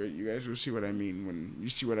secret. You guys will see what I mean when you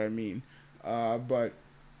see what I mean. But,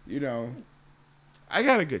 you know, I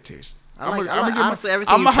got a good taste. Honestly,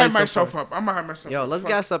 everything I'm you gonna hype play so myself far. up. I'm gonna hype myself up. Yo, let's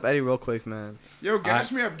gas up Eddie real quick, man. Yo,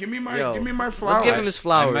 gas me up. Give me my flowers. Let's give him his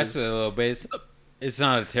flowers. I messed with it a little bit. It's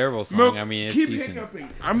not a terrible song. Milk, I mean, it's keep decent. hiccuping.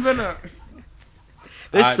 I'm gonna.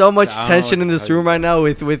 There's so much tension in this room right now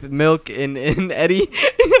with Milk and Eddie.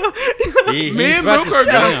 Me and Milk are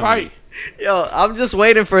gonna fight. Yo, I'm just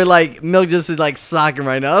waiting for like Milk just to like sock him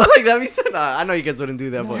right now. Like that means I know you guys wouldn't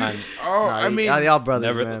do that, but I mean, y'all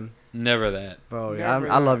brothers, man. Never that, bro.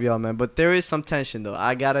 I love y'all, man. But there is some tension though.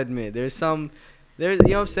 I gotta admit, you know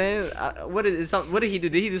what I'm saying? What did he do?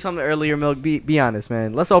 Did he do something earlier, Milk? Be honest,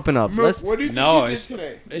 man. Let's open up. Milk, what do you think he did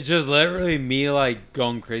today? It's just literally me like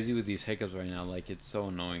going crazy with these hiccups right now. Like it's so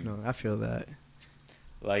annoying. No, I feel that.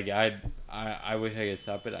 Like I wish I could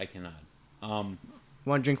stop it. I cannot. Want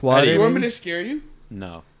to drink water? Do you want me to scare you?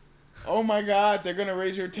 No. Oh my God, they're gonna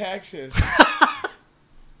raise your taxes.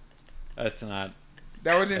 That's not.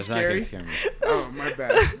 That wasn't scary. Not gonna scare me. Oh my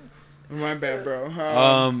bad. My bad, bro.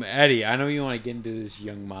 Eddie, I know you want to get into this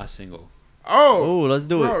Young Ma single. Oh, let's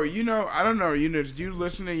do it. Bro, you know, I don't know. You know, do you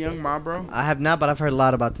listen to Young Ma, bro? I have not, but I've heard a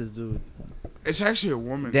lot about this dude. It's actually a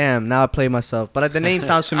woman. Damn, now I play myself, but the name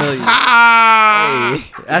sounds familiar. Hey,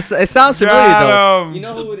 it sounds familiar though. You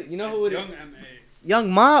know who it is?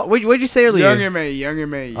 Young Ma. What'd you say earlier? Young M.A. Young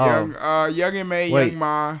M.A. Young M.A. Young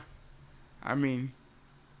Ma. I mean,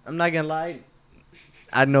 I'm not gonna lie.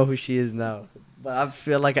 I know who she is now, but I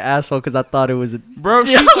feel like an asshole because I thought it was a. Bro,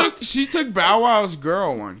 she took Bow Wow's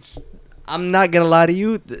girl once. I'm not gonna lie to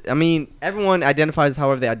you. I mean, everyone identifies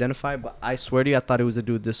however they identify, but I swear to you, I thought it was a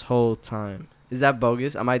dude this whole time. Is that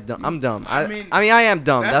bogus? Am I dumb? I'm dumb. I mean, I am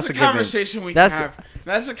dumb. That's a conversation we can have.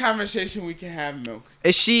 That's a conversation we can have, Milk.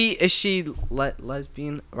 Is she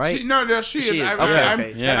lesbian? Right? She is.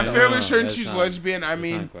 I'm fairly certain she's lesbian. I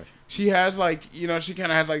mean, she has like, you know, she kind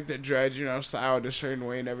of has like the dreads, you know, styled a certain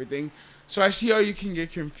way and everything. So I see how you can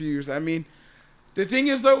get confused. I mean, the thing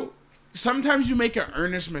is though, sometimes you make an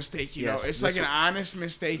earnest mistake, you know. It's like an honest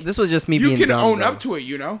mistake. This was just me being dumb. You can own up to it,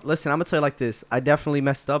 you know. Listen, I'm gonna tell you like this. I definitely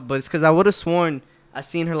messed up, but it's because I would have sworn I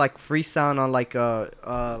seen her like freestyle on like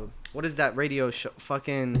what is that radio show?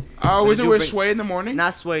 Fucking. Was it with Sway in the morning?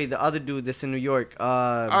 Not Sway. The other dude that's in New York.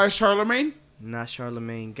 Charlemagne. Not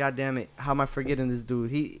Charlemagne. God damn it! How am I forgetting this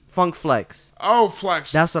dude? Funk Flex. Oh,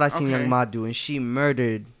 Flex. That's what I seen Young Ma do, and she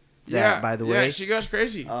murdered that. By the way. Yeah, she goes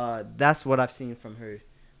crazy. That's what I've seen from her.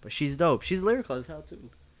 But she's dope. She's lyrical as hell too.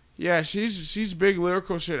 Yeah, she's big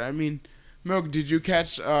lyrical shit. I mean, Milk, did you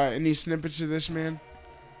catch any snippets of this, man?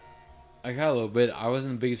 I got a little bit. I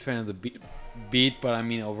wasn't the biggest fan of the beat, but I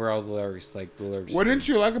mean overall the lyrics, like the lyrics. What didn't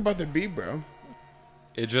you like about the beat, bro?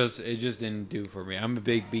 It just didn't do for me. I'm a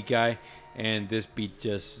big beat guy, and this beat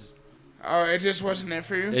just. Oh, it just wasn't it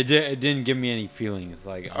for you? It didn't give me any feelings,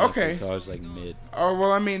 like honestly, okay. So I was like mid. Oh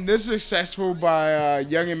well, I mean, this is successful by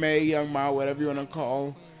Young M.A., Young Ma, whatever you wanna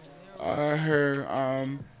call her.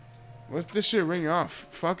 Let this shit ring off.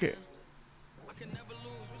 Fuck it.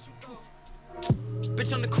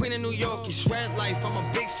 Bitch, I'm the queen of New York. It's red life. I'm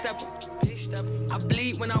a big stepper. I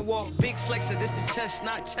bleed when I walk. Big flexer. This is chess,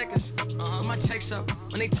 not checkers. My checks up.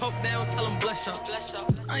 When they talk down, tell them bless up.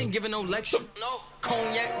 I ain't giving no lecture. No.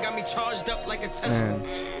 Cognac got me charged up like a Tesla.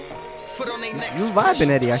 Foot on they necks. You vibing,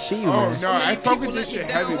 Eddie? I see you, man. Oh no, I fuck with this shit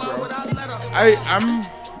heavy, bro.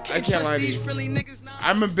 I can't lie to you.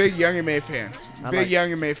 I'm a big Young M.A. fan.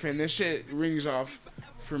 Young M.A. fan. This shit rings off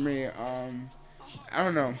for me. I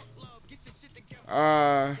don't know.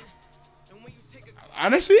 I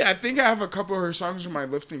Honestly, I think I have a couple of her songs in my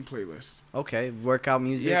lifting playlist. Okay, workout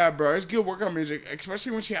music. Yeah, bro, it's good workout music,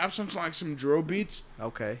 especially when she has some like some drill beats.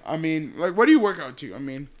 Okay. I mean, like, what do you work out to? I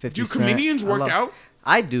mean, 50 do Cent. comedians work out?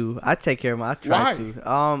 I do. I take care of my. I try Why? to. You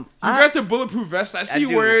got the bulletproof vest. I see you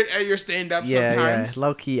do. wear it at your stand-up sometimes. Yeah,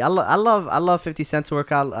 low key. I love 50 Cent to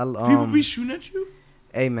work out. People be shooting at you.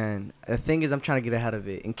 Hey man, the thing is, I'm trying to get ahead of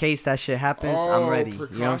it. In case that shit happens, I'm ready. You know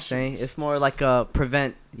what I'm saying? It's more like a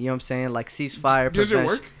prevent. You know what I'm saying? Like ceasefire. Does it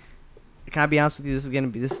work? Can I be honest with you?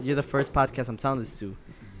 You're the first podcast I'm telling this to.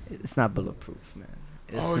 It's not bulletproof, man.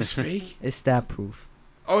 It's fake. It's stab proof.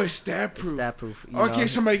 Oh, it's stab proof. It's stab proof. Okay,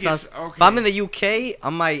 somebody gets. Okay. If I'm in the UK,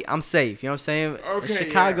 I'm safe. You know what I'm saying? Okay. In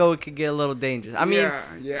Chicago, it could get a little dangerous. I mean,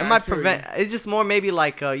 it might prevent. It's just more maybe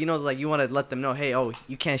like like you want to let them know, hey,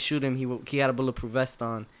 you can't shoot him. He had a bulletproof vest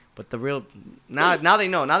on. But the real now they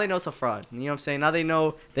know. Now they know it's a fraud. You know what I'm saying? Now they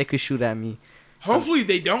know they could shoot at me. Hopefully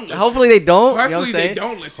they don't listen. Hopefully they don't. Hopefully you know what I'm saying? they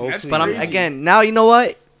don't listen. That's But crazy. now you know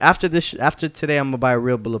what? After today, I'm gonna buy a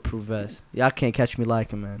real bulletproof vest. Y'all can't catch me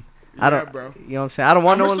lacking, man. I don't, bro. You know what I'm saying? I don't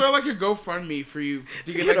want I'm no gonna one. start like a GoFundMe for you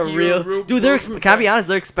to get Get like a real. Dude, can I be honest?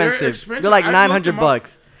 They're expensive. They're like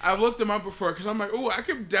 $900. I've looked them up before because I'm like, oh, I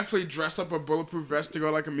could definitely dress up a bulletproof vest to go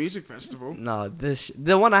like a music festival. No,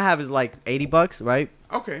 the one I have is like $80, right?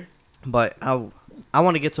 Okay. But I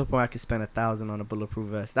want to get to a point where I could spend $1,000 on a bulletproof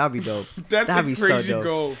vest. That'd be dope. That'd be crazy so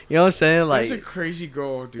goal. You know what I'm saying? Like, that's a crazy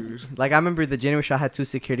goal, dude. Like I remember the January show, I had 2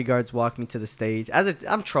 security guards walk me to the stage.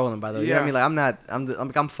 I'm trolling, by the way. You know what I mean?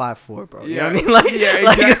 Like I'm 5'4", bro. You know what I mean? Like,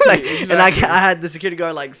 exactly. And I had the security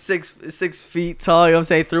guard like 6 feet tall. You know what I'm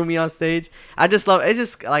saying? Threw me on stage. I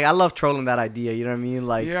love trolling that idea. You know what I mean?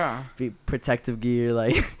 Like, be protective gear.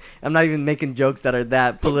 Like, I'm not even making jokes that are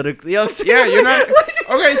that politically. You know what I'm saying? Yeah, you're not.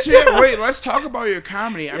 Okay, so wait, let's talk about your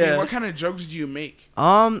comedy. I mean, what kind of jokes do you make?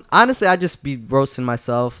 Honestly, I just be roasting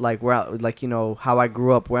myself, like how I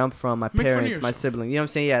grew up, where I'm from, my parents, my siblings. You know what I'm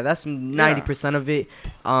saying? Yeah, that's 90% of it.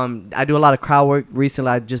 I do a lot of crowd work.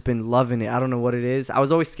 Recently, I've just been loving it. I don't know what it is. I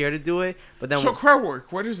was always scared to do it, but then crowd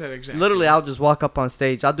work, what is that exactly? Literally, I'll just walk up on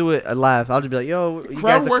stage. I'll do it live. I'll just be like, "Yo, you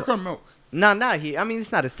crowd guys work or milk?" No, not he. I mean,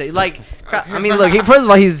 it's not a stage. Like, I mean, look. First of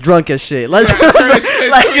all, he's drunk as shit. I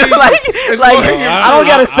don't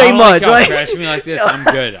gotta say much. Like, trash me like this. I'm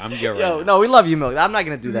good. I'm good. Yo, no, we love you, Milk. I'm not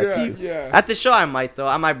gonna do that to you. Yeah. At the show, I might though.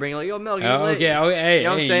 I might bring like, yo, Milk. Okay. Oh, hey, you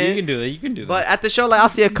know what I'm saying? You can do that. You can do that. But at the show, like, I'll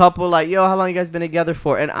see a couple like, yo, how long you guys been together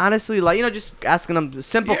for? And honestly, like, just asking them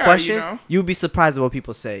simple questions, you'd be surprised at what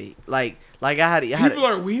people say. Like I had people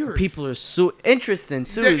are weird. People are so interesting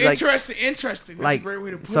too. They're interesting. That's a great way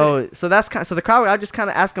to put it. So that's so the crowd. I just kind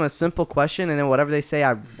of ask them a simple question, and then whatever they say,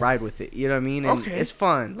 I ride with it. You know what I mean? And it's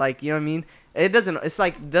fun. Like, you know what I mean? It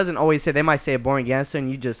doesn't always say. They might say a boring answer, and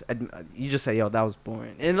you just say, yo, that was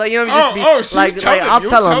boring. And like, you know, I'll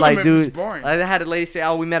tell them like, dude. Like, I had a lady say,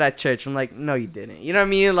 oh, we met at church. I'm like, no, you didn't. You know what I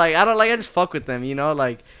mean? Like, I just fuck with them. You know,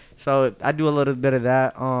 like. So I do a little bit of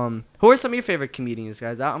that. Who are some of your favorite comedians,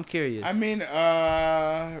 guys? I'm curious. I mean,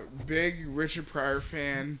 big Richard Pryor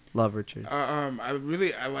fan. Love Richard. I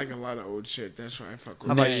like a lot of old shit. That's why I fuck with.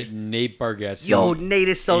 How about Nate Bargatze? Yo, Nate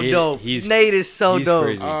is so dope. Nate is so dope.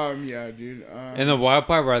 Crazy. Yeah, dude. And the wild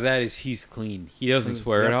part about that is he's clean. He doesn't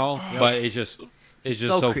swear at all, but it's just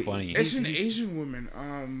so funny. It's an Asian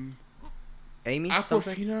woman. Amy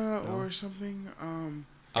Aquafina or something.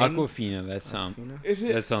 Aquafina, that sounds. Is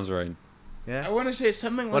it? That sounds right. Yeah. I want to say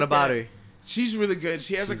something like that. What about her? She's really good.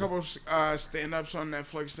 She has a couple of stand-ups on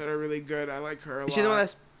Netflix that are really good. I like her a lot. Is she the one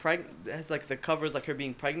that's pregnant? That has like the covers like her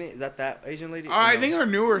being pregnant? Is that Asian lady? I think her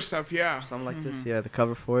newer stuff, yeah. Something like this, yeah. The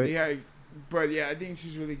cover for it. Yeah, but yeah, I think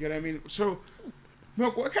she's really good. I mean, so,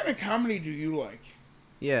 Milk, what kind of comedy do you like?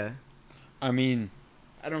 Yeah. I mean,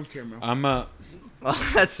 I don't care, Milk.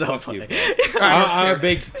 Oh, that's so funny. I'm a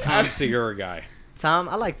big Tom Segura guy. Tom,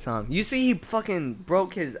 I like Tom. You see, he fucking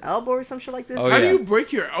broke his elbow or some shit like this. How do you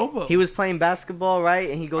break your elbow? He was playing basketball, right?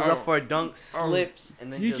 And he goes up for a dunk, slips,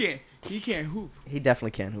 and then he can't hoop. He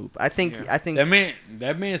definitely can't hoop. I think that man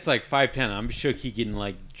is like 5'10". I'm sure he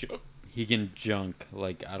can junk.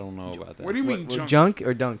 Like, I don't know about that. What do you mean junk? Junk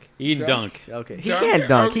or dunk? He can dunk. Okay. He can't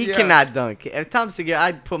dunk. He cannot dunk. If Tom Segura,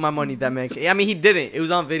 I'd put my money that man can. I mean, he didn't. It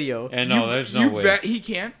was on video. And no, there's no way. You bet he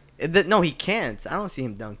can't? No, he can't. I don't see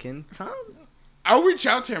him dunking. Tom? I'll reach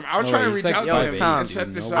out to him. I'll try to reach out to him and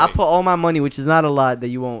set this up. I'll put all my money, which is not a lot, that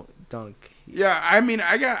you won't dunk. Yeah, I mean,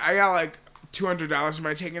 I got like $200 in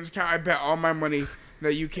my checking account. I bet all my money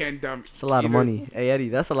that you can't dunk. It's a lot of money. Hey, Eddie,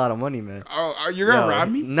 that's a lot of money, man. Oh, you're going to rob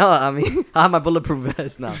me? No, I mean, I have my bulletproof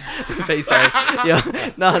vest now. Face ass. Yo,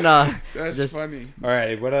 no. That's funny. All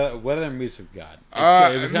right, what other moves we've got?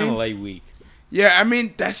 It was kind of a late week. Yeah, I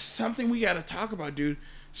mean, that's something we got to talk about, dude.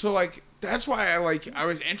 So, like, that's why I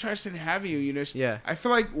was interested in having you. You know, Yeah. I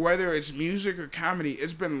feel like whether it's music or comedy,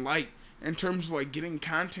 it's been light in terms of like getting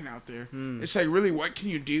content out there. It's like really, what can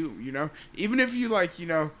you do? You know, even if you like, you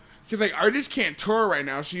know. Because, like, artists can't tour right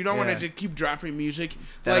now, so you don't want to just keep dropping music.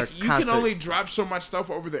 Like, you can only drop so much stuff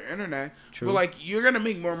over the internet. True. But, like, you're going to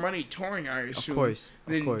make more money touring, I assume,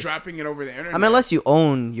 than dropping it over the internet. I mean, unless you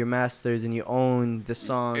own your masters and you own the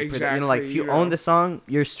song. Exactly. You know, like, if you own the song,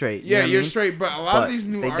 you're straight. Yeah, you're straight. But a lot of these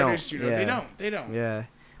new artists, you know, they don't. Yeah,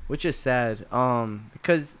 which is sad.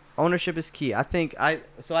 Because ownership is key. I think I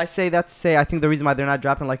say that to say I think the reason why they're not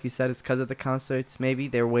dropping, like you said, is because of the concerts. Maybe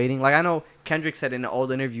they're waiting. Like I know Kendrick said in an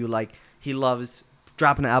old interview, like he loves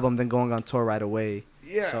dropping an album then going on tour right away.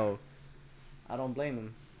 Yeah. So I don't blame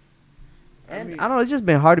him. And I don't know. It's just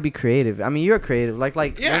been hard to be creative. I mean, you're creative. Like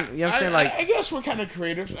yeah. You know what I'm saying? Like I guess we're kind of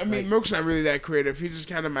creative. I mean, Milk's not really that creative. He's just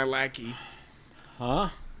kind of my lackey. Huh?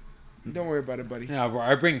 Don't worry about it, buddy. Yeah, bro,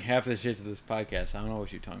 I bring half the shit to this podcast. I don't know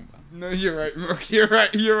what you're talking about. No, you're right, Milk. You're right.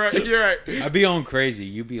 I be going crazy.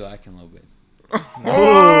 You be lacking a little bit.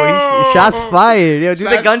 Oh, shots fired. Yo, do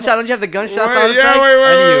the gunshot. Don't you have the gunshot sound effect?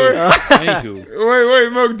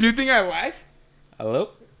 Wait, Milk. Do you think I lack? A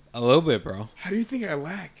little bit, bro. How do you think I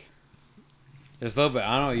lack? Just a little bit.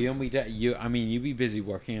 I don't know. You don't be that. I mean, you be busy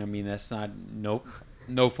working. I mean, that's not no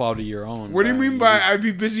fault of your own. What do you mean by I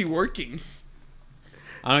be busy working?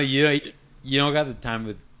 I don't know. You don't got the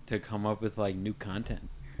time to come up with like new content.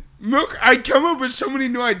 Milk, I come up with so many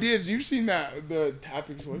new ideas. You've seen the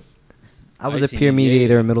topics list. I was a peer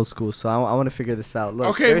mediator in middle school, so I want to figure this out.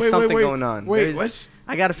 Look, there's something going on.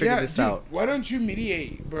 I got to figure this out. Why don't you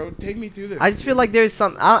mediate, bro? Take me through this. I just feel like there's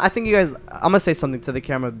some... I think you guys... I'm going to say something to the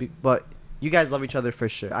camera, but you guys love each other for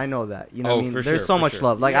sure. I know that. You know what I mean? There's so much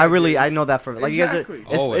love. Like, I know that for... Like, exactly. You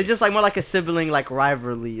guys are... It's just like more like a sibling, like,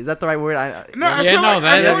 rivalry. Is that the right word? I feel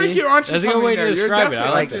like you're onto that's a good way to describe it.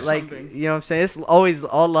 I like you know what I'm saying? It's always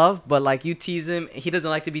all love, but, like, you tease him. He doesn't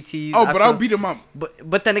like to be teased. Oh, but I'll beat him up.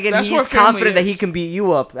 But then again, he's confident that he can beat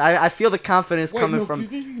you up. I feel the confidence coming from... You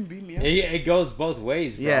think you can beat me up? It goes both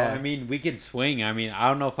ways, bro. Yeah. I mean, we can swing. I mean, I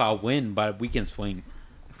don't know if I'll win, but we can swing.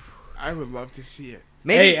 I would love to see it.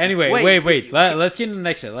 Maybe, hey, anyway, wait. Let's get into the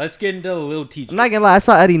next shit. Let's get into Lil TJ. I'm not gonna lie, I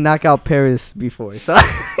saw Eddie knock out Paris before. So we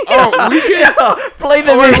can play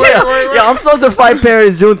the video. Wait. Yo, I'm supposed to fight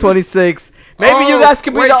Paris June 26th. Maybe you guys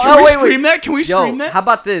can be stream that? Can we stream that? How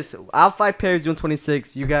about this? I'll fight Paris June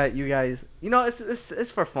 26th. You guys. You know, it's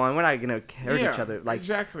for fun. We're not gonna hurt each other. Like,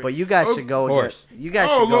 exactly. But you guys should go. Of course. You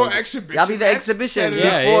guys should go. Exhibition. That'll be the exhibition.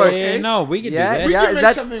 Yeah. No, we can do that. We can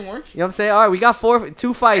make something work. You know what I'm saying? All right, we got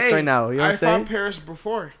 2 fights right now. You know what I'm saying? I fought Paris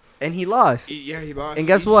before. And he lost. Yeah, he lost. And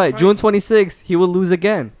guess what? June 26th, he will lose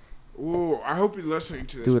again. Ooh, I hope you're listening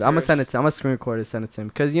to this. Dude, I'm going to send it to him. I'm going to screen record it and send it to him.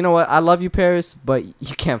 Because you know what? I love you, Paris, but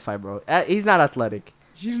you can't fight, bro. He's not athletic.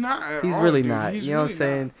 He's not at He's all, really dude. not. He's you know really what I'm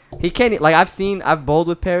saying? He can't. Like, I've bowled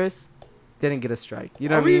with Paris. Didn't get a strike. You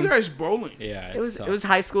know what I mean? you guys bowling? Yeah, it was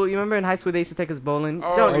high school. You remember in high school they used to take us bowling?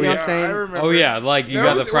 Oh, you know what I'm saying? I remember. Oh yeah, like you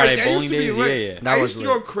got the Friday bowling days. Yeah. I used to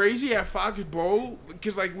go crazy at Fox Bowl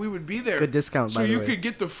because like we would be there. Good discount, so by the you way. could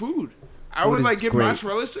get the food. I would like get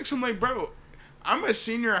mozzarella sticks. I'm like, bro, I'm a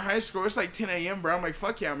senior in high school. It's like 10 a.m., bro. I'm like,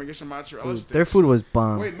 fuck yeah, I'm gonna get some mozzarella sticks. Their food was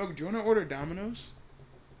bomb. Wait, Milk, do you want to order Domino's?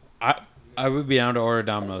 I would be down to order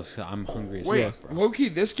Domino's. I'm hungry. Wait, low-key,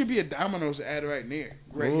 this could be a Domino's ad right here.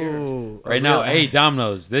 Right now, hey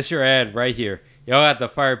Domino's, this your ad right here. Y'all got the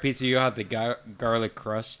fire pizza. You got the garlic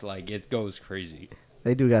crust. Like it goes crazy.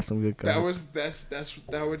 They do got some good garlic.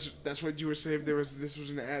 That's what you were saying. This was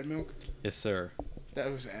an ad, Milk. Yes, sir. That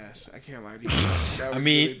was ass. I can't lie to you. That was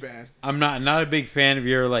really bad. I'm not a big fan of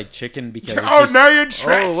your like chicken because. Now you're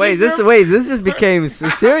trashing. This just became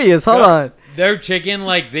serious. Hold on. Their chicken,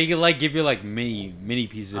 like they like give you like mini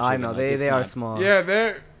pieces of chicken. I know they are small. Yeah,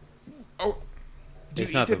 they're. Oh,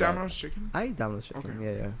 did you eat the Domino's chicken? I eat Domino's chicken.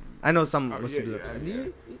 Okay. Yeah. I know some. He's good.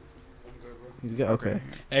 Okay.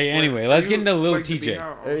 Hey, anyway, let's get into Lil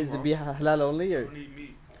TJ. Is it halal only or?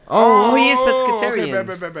 Oh, he is pescatarian.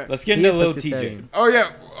 Okay, let's get into Lil TJ. Oh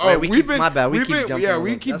yeah. Oh, we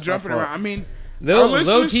keep jumping around. I mean, Lil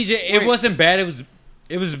TJ. It wasn't bad. It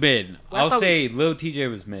was mid. I'll say Lil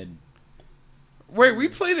TJ was mid. Wait, we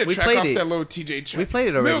played a track off that Lil TJ track. We played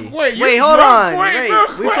it already. Milk, wait, hold on.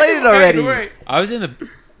 We played it already. I was in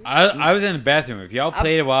the bathroom. If y'all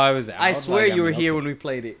played it while I was out, I swear you were here when we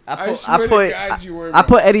played it. I put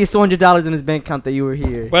Eddie $200 in his bank account that you were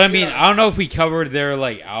here. But I mean, I don't know if we covered their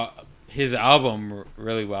like his album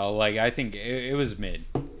really well. Like I think it was mid.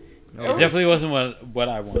 It definitely wasn't what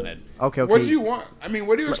I wanted. Okay. What did you want? I mean,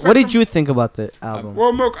 what do you expect? What did you think about the album?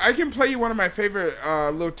 Well, Milk, I can play you one of my favorite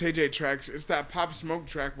Lil TJ tracks. It's that Pop Smoke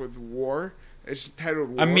track with War. It's titled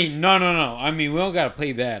War. I mean, no. I mean, we don't gotta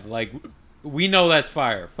play that. Like, we know that's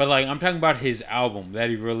fire. But like, I'm talking about his album that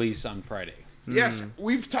he released on Friday. Yes,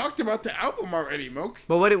 we've talked about the album already, Moke.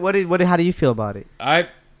 But how do you feel about it? I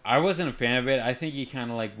wasn't a fan of it. I think he kind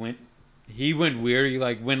of like went weird. He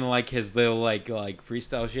like went like his little like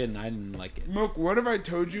freestyle shit, and I didn't like it. Moke, what if I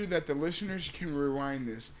told you that the listeners can rewind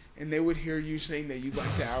this and they would hear you saying that you like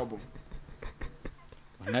the album?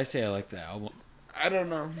 When I say I like the album, I don't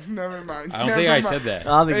know. Never mind. I don't think I said that.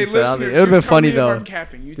 I don't think Hey, you said. listeners, It would have been tell funny me if though. I'm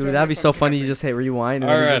capping. You tell Dude, me that'd be if so I'm funny. You capping. just hit rewind. All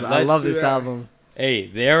And right, I love let's this do that. album. Hey,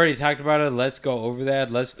 they already talked about it. Let's go over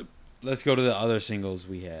that. Let's go to the other singles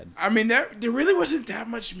we had. I mean, there really wasn't that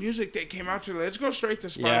much music that came out today. Let's go straight to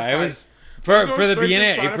Spotify. Yeah, it was Let's for go the straight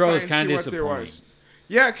beginning to of April. Spotify It's and kind see of what there disappointing. was.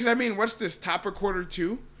 Yeah, because I mean, what's this, top of quarter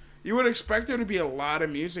 2? You would expect there to be a lot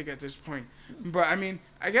of music at this point. But I mean,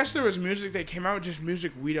 I guess there was music that came out, just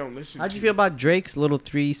music we don't listen to. How'd you feel about Drake's little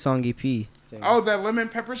 3-song EP? Oh, that lemon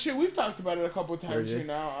pepper shit. We've talked about it a couple of times here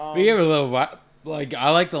now. We gave it a little like I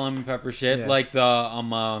like the lemon pepper shit. Yeah. Like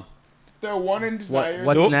the one in Desire.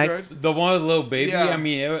 What's was next? good. the one with Lil Baby. Yeah. I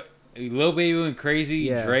mean, Lil Baby went crazy.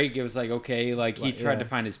 Yeah. Drake, it was like okay. Like he tried to yeah.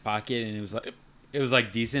 find his pocket, and it was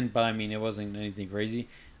like decent, but I mean, it wasn't anything crazy.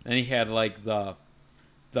 Then he had like the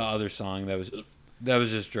other song that was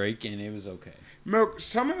just Drake, and it was okay. Milk,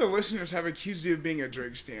 some of the listeners have accused you of being a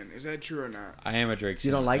Drake stan. Is that true or not? I am a Drake stan.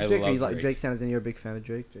 You don't like I Drake? Or love you like Drake fans and you're a big fan of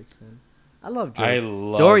Drake? Drake's fan. I love Drake. I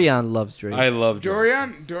love Dorian loves Drake. I love Drake.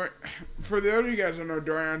 For the other you guys don't know,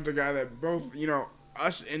 Dorian's the guy that both,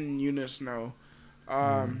 us and Eunice know.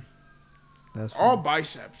 That's All right.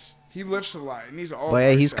 biceps. He lifts a lot, and he's all But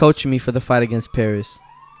hey, he's biceps. coaching me for the fight against Paris.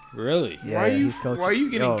 Really? Yeah, why are you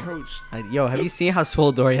getting Yo, coached? Yo, have you seen how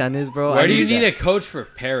swole Dorian is, bro? Why do you need a coach for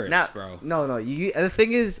Paris, Now, bro? No. The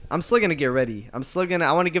thing is, I'm still gonna get ready. I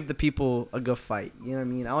want to give the people a good fight. You know what I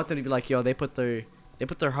mean? I want them to be like, yo, they put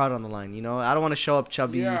their heart on the line. You know, I don't want to show up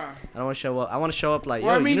chubby. Yeah. I don't want to show up. I want to show up like,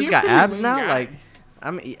 Well, yo, I mean, you just you're got pretty abs lean now. guy. Like,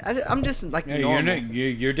 I'm just like Yeah, normal.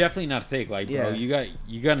 you're definitely not thick, like bro. Yeah.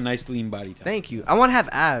 You got a nice lean body type. Thank you. I want to have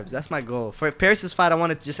abs. That's my goal. For Paris's fight, I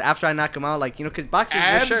want to just after I knock him out, like, you know, because boxers are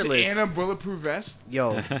Abs shirtless. and a bulletproof vest.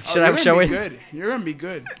 Yo, Oh, should I show be it? good. You're gonna be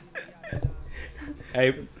good.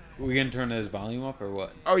 Hey, we gonna turn this volume up or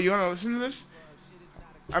what? Oh, you wanna listen to this?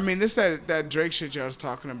 I mean, this that Drake shit y'all was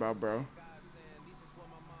talking about, bro.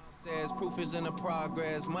 Says proof is in the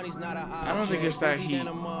progress. Money's not an object. I don't think it's that Busy heat. than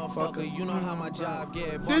a motherfucker. You know how my job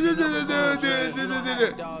get.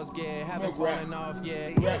 Dogs get. Haven't fallen off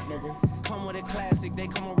yet. Rap, nigga. Come with a classic. They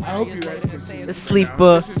come I hope around you years guys later can and see say this. The it's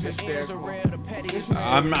sleeper. This is hysterical.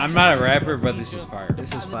 I'm not a rapper, but this is fire.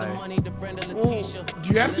 This is fire. Do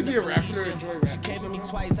you have to be a rapper to enjoy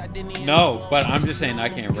rap? No, but I'm just saying I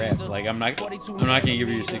can't rap. Like I'm not gonna give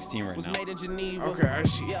you 16 right now. Okay, I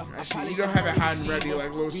see. You don't have it hot and ready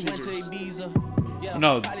like Little Caesars.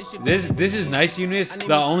 No, this is nice, Eunice.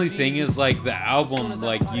 The only thing is like the album,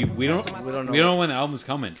 like we don't know when the album's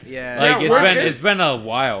coming. Yeah. Like Yeah, it's been a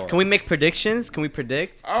while. Can we make predictions? Can we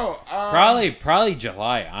predict? Oh, Probably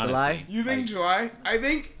July, honestly. July? You think July? I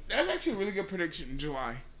think that's actually a really good prediction.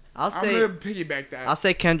 July. I'll I'm say gonna piggyback that. I'll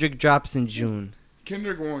say Kendrick drops in June.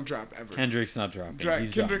 Kendrick won't drop ever. Kendrick's not dropping.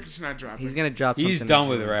 He's Kendrick's not dropping. He's gonna drop. He's something done in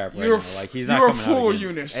with June. rap right You're now. Like he's not you're a coming fool, out again. Hey,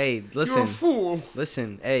 Eunice. You're a listen. fool.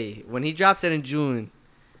 Listen, hey, when he drops it in June, you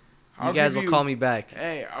I'll guys give will call me back.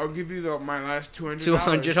 Hey, I'll give you my last $200.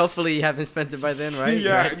 200. Hopefully you haven't spent it by then, right?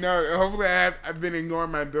 Yeah, Right? no. Hopefully I've been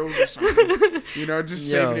ignoring my bills or something. Just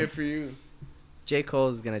saving Yo. it for you. J.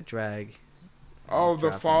 Cole's gonna drag. Oh, the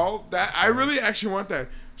Dropping. fall. That I really actually want that.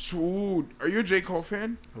 So, are you a J. Cole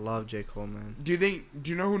fan? I love J. Cole, man. Do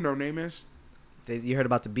you know who No Name is? You heard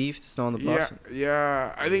about the beef, the Snow on the Yeah, Bluff?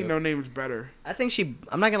 yeah. I think No Name is better. I think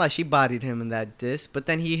I'm not gonna lie, she bodied him in that diss, but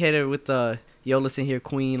then he hit her with the, yo, listen here,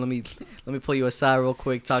 queen, let me pull you aside real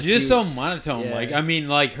quick, talk She's to just you. so monotone. Yeah. Like I mean,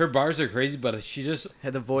 like her bars are crazy, but she just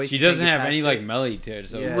Had the voice. she you can't doesn't get have any past like it. melody to it.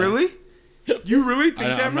 So Yeah. it's like, Really? You really think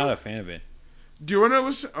that? I'm not Mo? a fan of it. Do you want to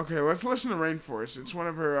listen? Okay, let's listen to Rainforest. It's one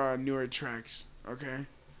of her newer tracks. Okay.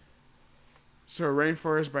 So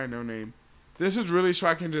Rainforest by No Name. This is really so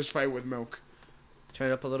I can just fight with Milk. Turn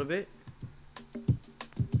it up a little bit.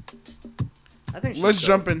 I think she's Let's dope.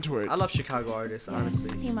 jump into it. I love Chicago artists,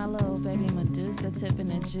 honestly. He my little baby Medusa, tipping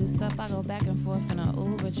the juice up. I go back and forth in a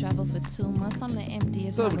Uber, travel for 2 months. I'm the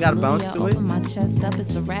emptiest. So we got a bounce to it. Open my chest up,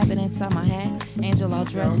 it's a rabbit inside my hat. Angel all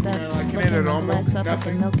dressed up, I can't looking edit to all bless up with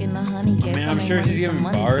the nothing. milk and the honey. I mean, I'm sure she's giving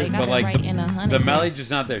bars, but like the melody. melody's just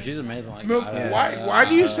not there. She's amazing. Like, Milk, why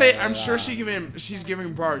do you say I'm sure she's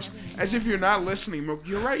giving bars? As if you're not listening, Milk.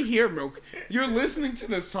 You're right here, Milk. You're listening to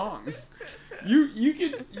the song.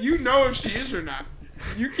 You know if she is or not.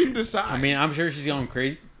 You can decide. I mean, I'm sure she's going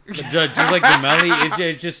crazy. Just like the Melly,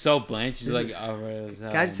 it's just so bland. She's like,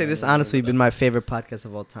 can I just say this? Honestly, been my favorite podcast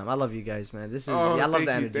of all time. I love you guys, man. This is I love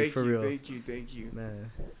the energy for real. Thank you,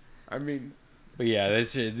 man. I mean, but yeah,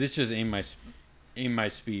 this just ain't my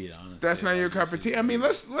speed. Honestly, that's not your cup of tea. I mean,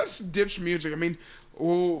 let's ditch music. I mean,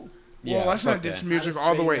 let's not ditch music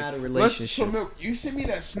all the way. So Milk, you sent me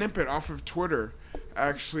that snippet off of Twitter,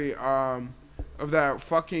 actually, of that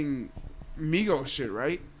fucking Migos shit,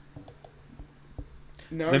 right?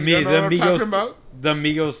 No, the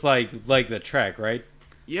Migos like the track, right?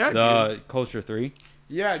 Yeah, the Culture 3.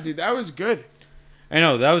 Yeah, dude, that was good. I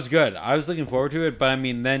know, that was good. I was looking forward to it, but I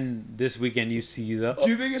mean, then this weekend you see the... Do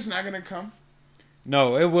you think it's not gonna come?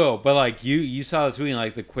 No, it will, but like, you saw this weekend,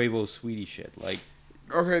 like, the Quavo Sweetie shit, like...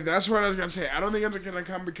 Okay, that's what I was gonna say. I don't think it's gonna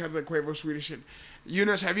come because of the Quavo Sweetie shit.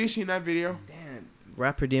 Eunice, have you seen that video? Damn,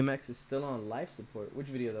 rapper DMX is still on life support. Which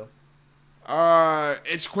video, though?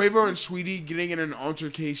 It's Quavo and Sweetie getting in an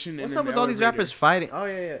altercation. What's up with all these rappers fighting? Oh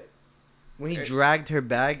yeah. When he dragged her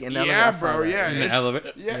bag in the elevator. Yeah, bro. Yeah, in the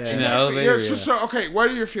elevator. Yeah, in the elevator. Yeah, so okay. What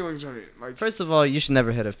are your feelings on it? Like, first of all, you should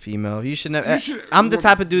never hit a female. You should never. I'm the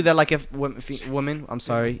type of dude that like if women. I'm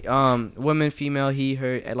sorry. Women, female, he,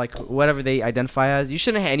 her, like whatever they identify as. You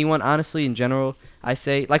shouldn't hit anyone. Honestly, in general, I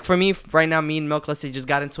say like for me right now, me and Milk, let's say just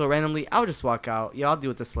got into it randomly. I would just walk out. Yeah, I'll deal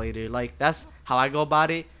with this later. Like that's how I go about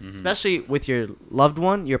it. Mm-hmm. Especially with your loved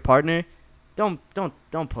one, your partner. Don't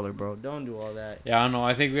pull her, bro. Don't do all that. Yeah, I don't know.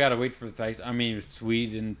 I think we gotta wait for the facts. I mean,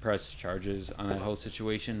 Sweet didn't press charges on that whole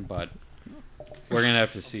situation, but we're gonna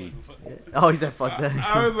have to see. Oh, he said fuck that.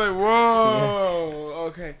 I was like, whoa,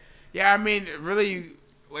 okay. Yeah, I mean, really,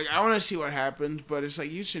 like, I want to see what happens, but it's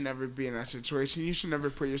like you should never be in that situation. You should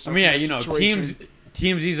never put yourself. I mean, in that situation.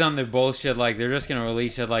 TMZ's on the bullshit. Like, they're just gonna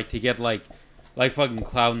release it, like, to get like fucking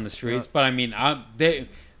clout in the streets. But I mean,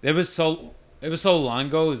 It was so long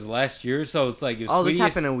ago. It was last year, so it's like. This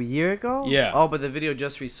happened a year ago. Yeah. Oh, but the video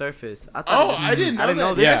just resurfaced. I didn't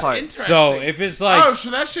know this part. So if it's like.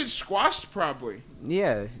 So that shit's squashed probably.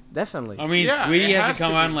 Yeah, definitely. I mean, Sweetie hasn't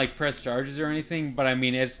come out and like press charges or anything, but I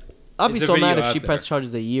mean, it's. I'll be so mad if she pressed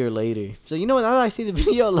charges a year later. So you know what? Now that I see the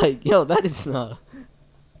video, like, yo, that is not.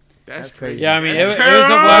 That's crazy. Yeah, I mean, it was a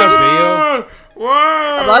wild video. Whoa!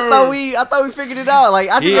 I thought we figured it out. Like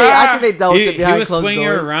I think they dealt with it behind closed doors. He was swinging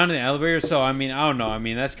her around in the elevator, so I mean, I don't know. I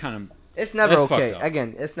mean, that's kind of. It's never okay.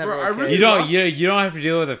 Again, it's never okay. You don't have to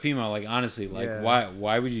deal with a female. Like honestly, like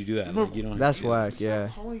why would you do that? Like, you don't. That's whack. Yeah.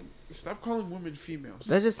 Stop calling women females.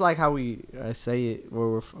 That's just like how we say it.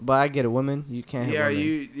 But I get it. Women, you can't. Have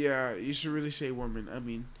women. You should really say woman. I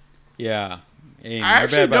mean. Yeah. I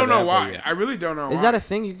actually don't know why. I really don't know why. Is that a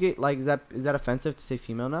thing you get? Like, is that offensive to say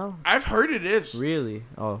female now? I've heard it is. Really?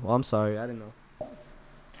 Oh, well, I'm sorry. I didn't know.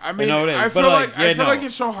 I mean, I feel like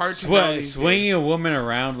it's so hard to know swinging a woman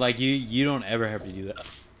around, like, you don't ever have to do that,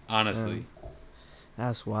 honestly.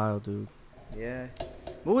 That's wild, dude. Yeah.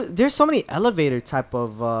 There's so many elevator type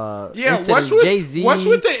of what's with Jay-Z, what's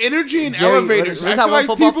with the energy in elevators? I feel like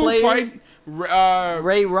people fight.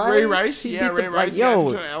 Ray Rice. Yeah, Ray Rice. Like,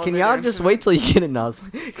 yo, can y'all just wait till you get enough?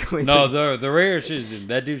 No, the Ray should.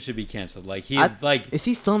 That dude should be canceled. Like is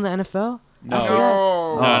he still in the NFL? No,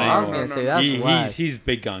 I was gonna say that's whack. He's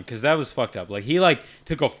big gun because that was fucked up. Like he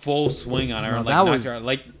took a full swing on her and knocked her out.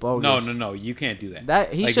 Like bogus. No, you can't do that.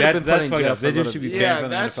 That he should have been put in jail. That dude should be banned from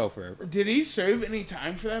the NFL forever. Did he serve any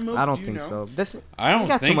time for that move? I don't think so. I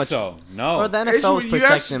don't think so. No. Or the NFL was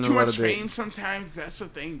protecting him a little bit. Too much fame sometimes. That's the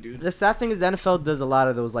thing, dude. The sad thing is the NFL does a lot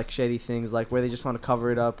of those like shady things, like where they just want to cover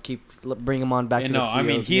it up, bring him on back to the field. I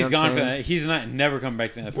mean he's gone. He's never come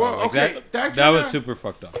back to the NFL. Well, okay, that was super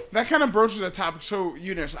fucked up. That kind of broaches the topic. So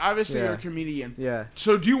Eunice, obviously you're a comedian. Yeah.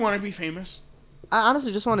 So do you want to be famous? I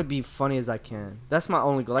honestly just want to be funny as I can. That's my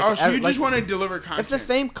only goal. Like, so you just want to deliver content. If the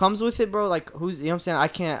fame comes with it, bro, like you know what I'm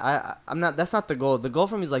saying? I'm not, that's not the goal. The goal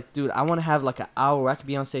for me is like, dude, I want to have like an hour where I could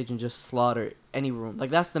be on stage and just slaughter any room. Like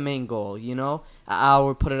that's the main goal, you know? An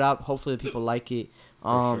hour, put it out. Hopefully the people like it.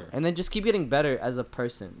 Sure. And then just keep getting better as a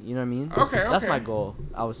person. You know what I mean? Okay. That's my goal,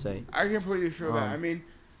 I would say. I completely feel that. I mean...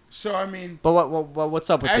 But what's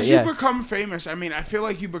up with it? As you become famous, I mean, I feel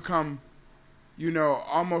like you become,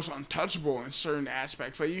 almost untouchable in certain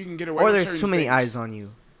aspects. Like you can get away with certain things. Or there's too many eyes on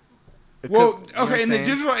you. Well, okay, in the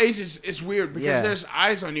digital age, it's weird because there's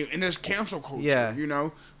eyes on you and there's cancel culture,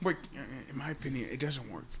 But in my opinion, it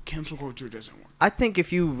doesn't work. Cancel culture doesn't work. I think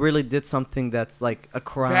if you really did something that's like a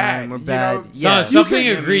crime or bad, something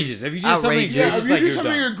egregious. If you do something egregious, if you do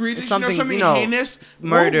something egregious, something heinous,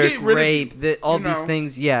 murder, rape, all these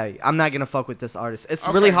things, I'm not gonna fuck with this artist. It's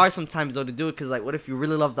really hard sometimes though to do it because like, what if you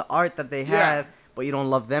really love the art that they have, but you don't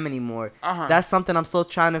love them anymore. That's something I'm still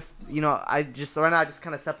trying to, I just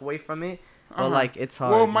kind of step away from it. But like it's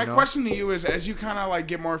hard. Well, my question to you is, as you kind of like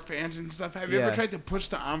get more fans and stuff, have you ever tried to push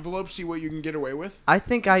the envelope, see what you can get away with? I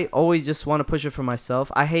think I always just want to push it for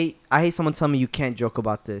myself. I hate someone telling me you can't joke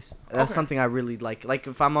about this. That's something I really like. Like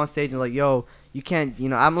if I'm on stage and like, yo, you can't,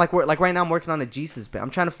 I'm like right now I'm working on a Jesus bit. I'm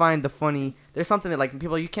trying to find the funny. There's something that like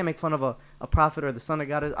people, you can't make fun of a prophet or the son of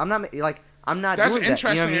God. I'm not like. I'm not That's doing interesting,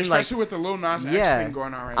 that. You know what I mean? Especially with the Lil Nas X thing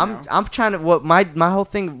going on right now. I'm trying to. What my whole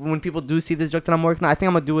thing when people do see this joke that I'm working on, I think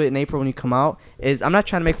I'm gonna do it in April when you come out. Is I'm not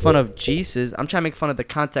trying to make fun of Jesus. I'm trying to make fun of the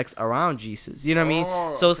context around Jesus. You know what I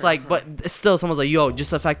mean? So it's like, but still, someone's like, "Yo, just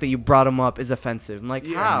the fact that you brought him up is offensive." I'm like,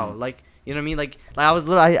 how? Like, you know what I mean? Like I was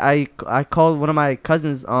I called one of my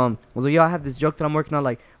cousins. Was like, "Yo, I have this joke that I'm working on.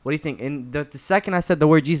 Like, what do you think?" And the second I said the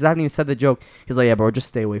word Jesus, I haven't even said the joke. He's like, "Yeah, bro, just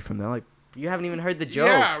stay away from that." I'm like, you haven't even heard the joke.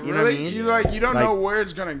 Yeah, you know really? What I mean? You don't know where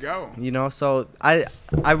it's gonna go. So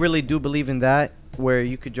I really do believe in that, where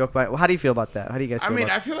you could joke about it. Well, how do you feel about that? How do you guys feel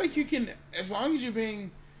I feel like you can, as long as you're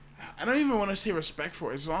being, I don't even want to say respectful,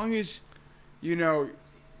 as long as, I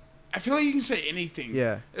feel like you can say anything.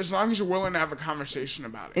 Yeah. As long as you're willing to have a conversation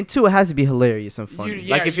about it. And two, it has to be hilarious and funny.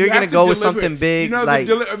 Like if you're gonna go with something big, like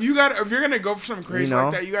if you're gonna go for something crazy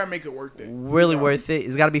like that, you gotta make it worth it. Really worth it.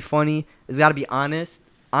 It's gotta be funny. It's gotta be honest.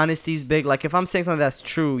 Honesty's big. Like if I'm saying something that's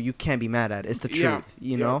true, you can't be mad at it. It's the truth.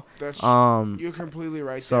 You know. You're completely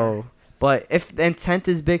right. So, but if the intent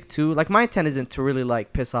is big too, like my intent isn't to really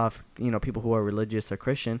like piss off people who are religious or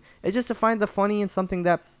Christian. It's just to find the funny in something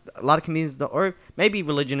that a lot of comedians don't, or maybe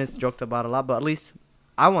religionists joked about a lot, but at least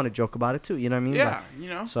I want to joke about it too. You know what I mean? Yeah.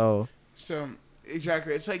 Like, So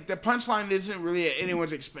exactly. It's like the punchline isn't really at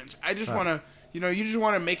anyone's expense. I just want to, you just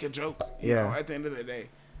want to make a joke. You know, at the end of the day.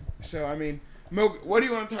 So I mean. Milk, what do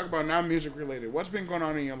you want to talk about non-music related? What's been going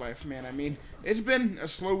on in your life, man? I mean, it's been a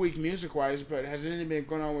slow week music-wise, but has anything been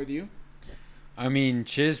going on with you? I mean,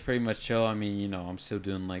 shit is pretty much chill. I mean, I'm still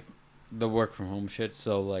doing, like, the work-from-home shit,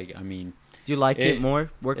 so, like, I mean... Do you like it more,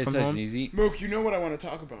 work from home? It's easy. Milk, you know what I want to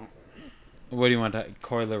talk about. What do you want to talk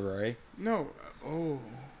Coi Leray? No. Oh.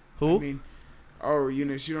 Who? I mean,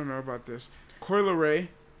 Eunice, you don't know about this. Coi Leray.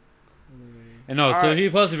 And no, so she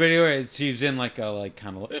posted a video where she's in, like,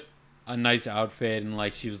 kind of... a nice outfit and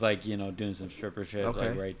like she was like doing some stripper shit,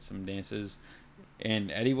 like some dances,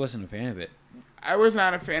 and Eddie wasn't a fan of it. I was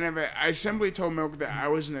not a fan of it. I simply told Milk that I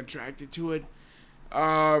wasn't attracted to it.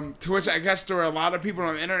 To which I guess there were a lot of people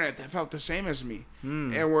on the internet that felt the same as me,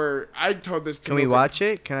 and I told this to Can Milk. we watch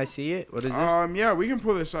it? Can I see it? What is this? Yeah, we can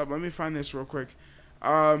pull this up. Let me find this real quick.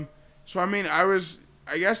 So I mean, I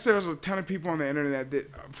guess there was a ton of people on the internet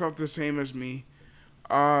that felt the same as me,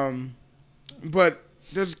 but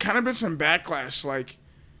there's kind of been some backlash, like,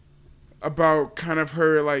 about kind of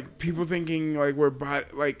her, like, people thinking, like,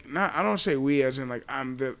 I don't say we as in, like,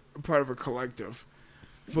 I'm the part of a collective,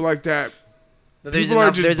 but, like, that there's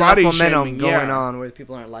enough momentum going on where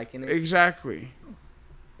people aren't liking it. Exactly.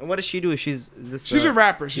 And what does she do? She's a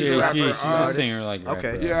rapper. She's a rapper. She's a singer, like, rapper.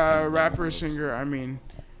 Okay. Yeah, rapper, singer. I mean,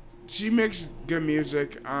 she makes good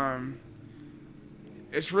music.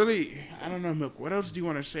 It's really, I don't know, Milk. What else do you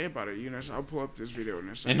want to say about it? Eunice, I'll pull up this video in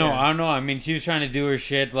a second. No, I don't know. I mean, she was trying to do her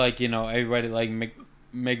shit, like, everybody, like,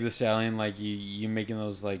 Meg the Stallion, like, you making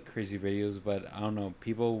those, like, crazy videos, but I don't know.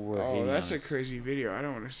 People were hating that's on a crazy video. I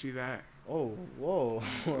don't want to see that. Oh, whoa.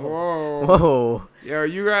 Whoa. Yo,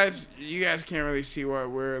 you guys can't really see what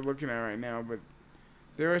we're looking at right now, but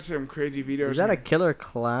there are some crazy videos. Is that a killer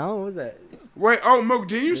clown? What was that? Wait, Milk,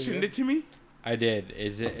 didn't you send it to me? I did.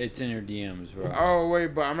 It's in your DMs, bro. Oh,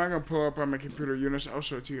 wait, but I'm not going to pull up on my computer. Eunice, I'll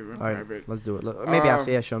show it to you in private. Right, let's do it. Maybe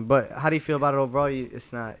after show him. But how do you feel about it overall?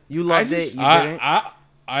 It's not. You loved it? You didn't?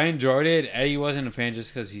 I enjoyed it. Eddie wasn't a fan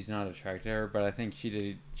just because he's not attracted to her, but I think she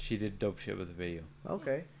did dope shit with the video.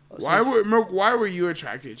 Okay. Why were you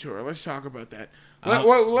attracted to her? Let's talk about that.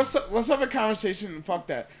 Let's have a conversation. Fuck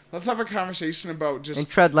that. Let's have a conversation about just. And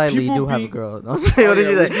tread lightly. You do have a girl. What did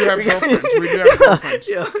you say? We do have girlfriends. We do have girlfriends.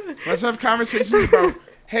 Yeah. Let's have conversations about.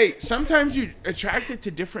 Hey, sometimes you're attracted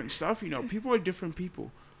to different stuff. People are different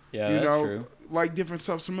people. Yeah, that's true. Like different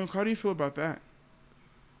stuff. So, Milk, how do you feel about that?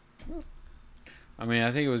 I mean,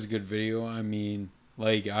 I think it was a good video. I mean,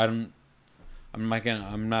 like, I'm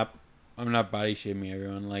not body shaming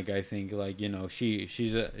everyone. Like, I think, like,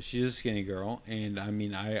 she's a skinny girl, and I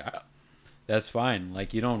mean, I that's fine.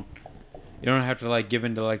 Like, you don't have to, like, give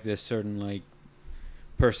into, like, this certain, like,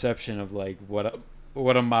 perception of, like, what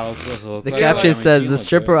a model's supposed to look like. The caption says, "The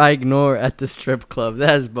stripper I ignore at the strip club."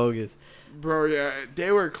 That's bogus. Bro, yeah,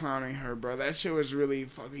 they were clowning her, bro. That shit was really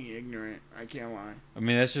fucking ignorant. I can't lie. I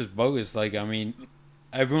mean, that's just bogus. Like, I mean,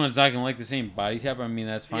 everyone's not gonna like the same body type. I mean,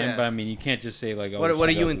 that's fine, but I mean, you can't just say like, oh, what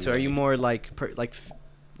are you into? Are you more like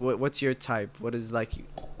what's your type? What is like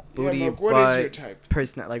booty, Milk, butt, what is your type?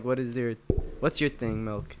 like what's your thing,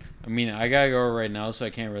 Milk? I mean, I gotta go right now, so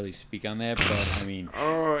I can't really speak on that. But I mean,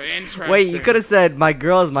 oh, interesting. Wait, you could have said my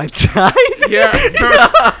girl is my type. Yeah.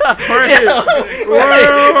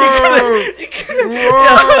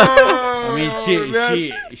 Whoa. I mean,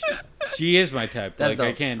 she is my type. Like dope.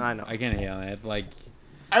 I can't hate on that. Like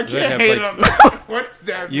I can't hate on that. What's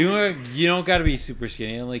that? You don't gotta be super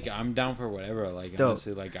skinny. Like I'm down for whatever. Like dope.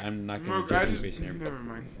 Honestly, like I'm not gonna judge you based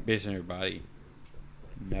on your body.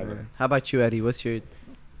 Never. Yeah. How about you, Eddie? What's your?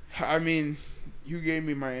 I mean, you gave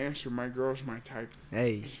me my answer. My girl's my type.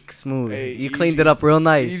 Hey, smooth. Hey, you cleaned it up real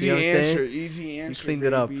nice. Easy you know answer. Easy answer. You cleaned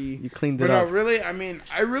it up. You cleaned it up. But no, really, I mean,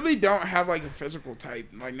 I really don't have like a physical type.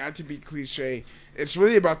 Like, not to be cliche, it's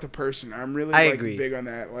really about the person. I'm really big on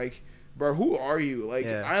that. Like, bro, who are you? Like,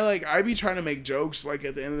 I be trying to make jokes. Like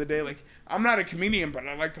at the end of the day, like I'm not a comedian, but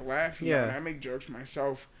I like to laugh. You know, and I make jokes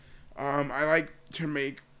myself. I like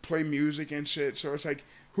to play music and shit. So it's like,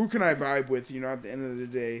 who can I vibe with? You know, at the end of the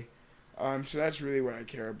day. So that's really what I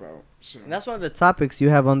care about. So and that's one of the topics you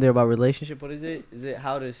have on there about relationship. What is it? Is it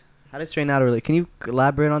how to straighten out a relationship? Can you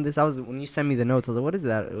elaborate on this? When you sent me the notes, I was like, what is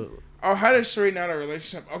that? Oh, how to straighten out a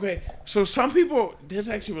relationship. Okay, so some people, this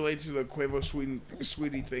actually relates to the Quavo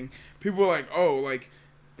Sweetie thing. People are like, oh, like,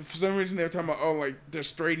 for some reason they're talking about, oh, like, they're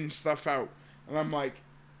straightening stuff out. And I'm like,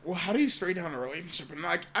 well, how do you straighten out a relationship? And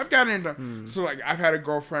like, I've gotten into, so like, I've had a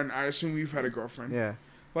girlfriend. I assume you've had a girlfriend. Yeah.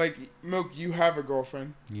 Like, Milk, you have a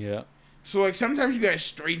girlfriend. Yeah. So, like, sometimes you guys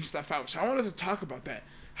straighten stuff out. So, I wanted to talk about that.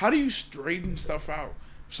 How do you straighten stuff out?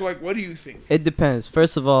 So, like, what do you think? It depends.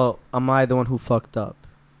 First of all, am I the one who fucked up?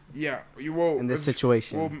 Yeah. You will. In this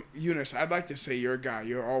situation. Well, Eunice, I'd like to say you're a guy.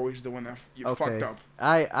 You're always the one that fucked up.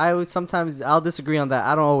 I would sometimes, I'll disagree on that.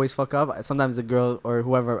 I don't always fuck up. Sometimes a girl or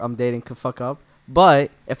whoever I'm dating could fuck up.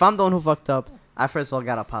 But if I'm the one who fucked up, I first of all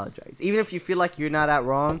gotta apologize. Even if you feel like you're not at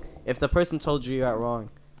wrong, if the person told you you're at wrong,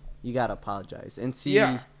 you gotta apologize and see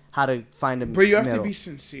how to find a middle. But you have to be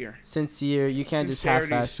sincere. Sincere. You can't just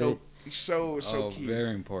half-ass it. So key.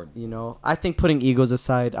 Very important. You know, I think putting egos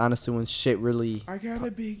aside, honestly, when shit really. I got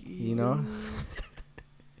a big ego. You know.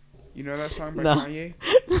 You know that song by Kanye?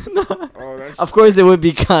 No. Oh, that's. Of course, it would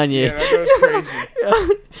be Kanye. Yeah, that goes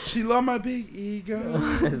crazy. She love my big ego.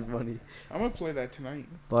 That's funny. I'm gonna play that tonight.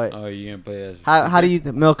 But you gonna play that? How do you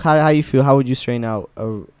Milk? How you feel? How would you straighten out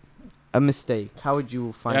a mistake? How would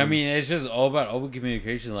you find? I mean, it's just all about open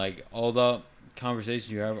communication. Like all the conversations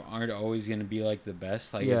you have aren't always gonna be like the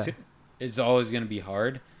best. Like it's always gonna be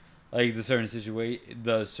hard. Like the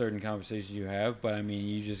certain conversations you have. But I mean,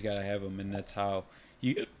 you just gotta have them, and that's how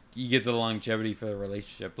you get the longevity for the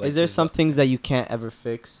relationship. Like, is there some things that you can't ever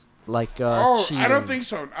fix? Like cheating? I don't think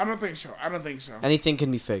so. I don't think so. Anything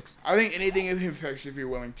can be fixed. I think anything can be fixed if you're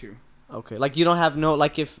willing to. Okay, like you don't have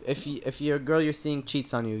like if your girl you're seeing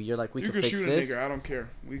cheats on you, you're like we can fix this. You can shoot a nigga. I don't care.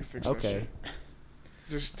 We can fix that shit.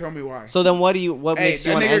 Just tell me why. So then what makes you want to end it?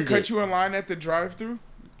 That nigga cut you in line at the drive-thru?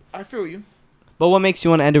 I feel you. But what makes you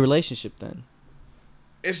want to end a relationship then?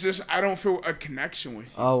 It's just I don't feel a connection with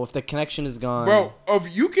you. Oh, if the connection is gone. Bro,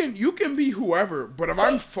 you can be whoever, but if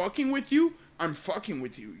I'm fucking with you, I'm fucking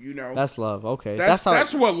with you, you know. That's love. Okay.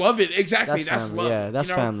 That's what love is. Exactly. That's love. Yeah,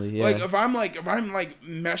 that's family. Yeah. Like if I'm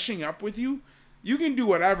meshing up with you, you can do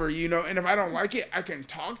whatever, you know, and if I don't like it, I can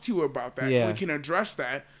talk to you about that. Yeah. We can address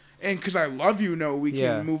that. And because I love you, we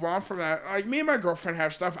can move on from that. Like me and my girlfriend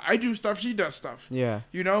have stuff. I do stuff, she does stuff. Yeah.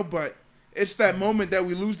 You know, but it's that moment that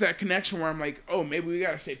we lose that connection where I'm like, oh, maybe we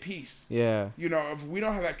gotta say peace. Yeah. You know, if we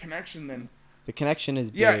don't have that connection, then the connection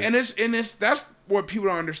is big. Yeah, and it's that's what people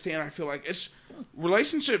don't understand. I feel like it's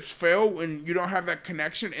relationships fail when you don't have that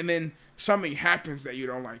connection, and then something happens that you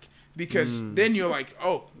don't like because then you're like,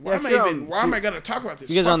 oh, why am I gonna talk about this?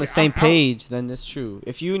 If you guys are on the same page, then it's true.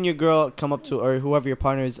 If you and your girl come up to or whoever your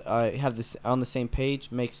partners have this on the same page,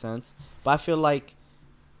 makes sense. But I feel like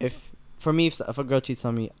if a girl cheats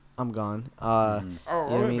on me, I'm gone. You know what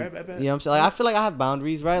I mean? You know what I'm saying? Like, I feel like I have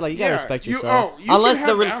boundaries, right? Like you gotta respect yourself. Unless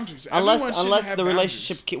the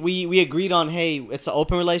relationship we agreed on, hey, it's an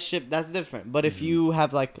open relationship. That's different. But if you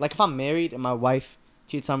have like if I'm married and my wife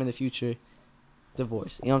cheats on me in the future,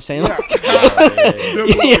 divorce. You know what I'm saying? Like, you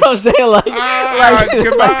know what I'm saying? Like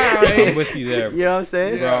goodbye. I'm with you there. You know what I'm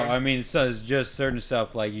saying? Bro, I mean, it's just certain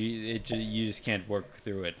stuff like you just can't work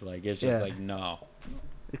through it. Like it's just like no.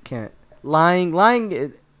 You can't.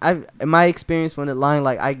 Lying. In my experience, when lying,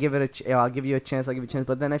 like I give it I'll give you a chance. I'll give you a chance.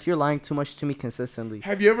 But then if you're lying too much to me consistently,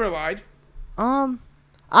 have you ever lied? I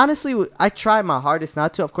Honestly, I try my hardest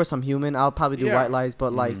not to. Of course, I'm human. I'll probably do white lies,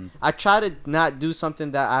 but like I try to not do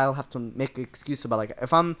something that I'll have to make an excuse about. Like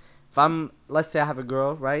if I'm let's say I have a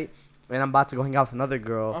girl, right, and I'm about to go hang out with another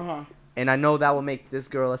girl, and I know that will make this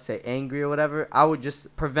girl, let's say, angry or whatever, I would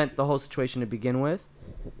just prevent the whole situation to begin with.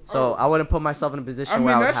 So I wouldn't put myself in a position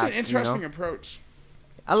where I would have to, that's an interesting approach.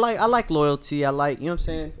 I like loyalty. I like, you know what I'm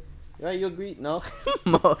saying? Right? You agree? No?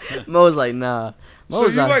 Mo's like, nah. So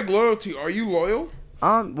you like loyalty. Are you loyal?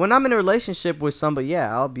 When I'm in a relationship with somebody,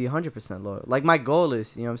 yeah, I'll be 100% loyal. Like, my goal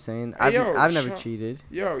is, you know what I'm saying? I've never cheated.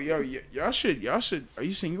 Y'all should. Are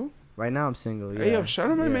you single? Right now, I'm single, yeah. Hey, yo, shout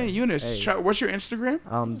out my man Eunice. Hey. What's your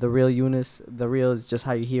Instagram? The real Eunice. The real is just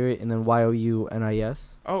how you hear it, and then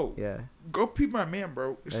YOUNIS. Oh. Yeah. Go peep my man,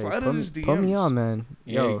 bro. Slide in his DMs. Put me on, man.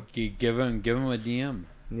 Yo. Give him a DM.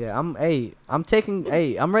 Yeah,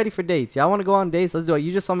 I'm ready for dates. Y'all want to go on dates? Let's do it.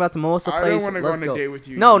 You just told me about the Mimosa place. I don't want to go on a date with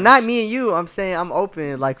you. No, not me and you. I'm saying I'm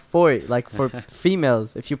open, like, for it. Like, for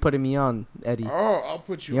females, if you're putting me on, Eddie. Oh, I'll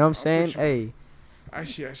put you on. You know what I'm saying? Hey. I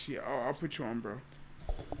see. Oh, I'll put you on, bro.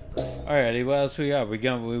 All right, Eddie, what else we got?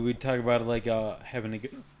 We talk about, like,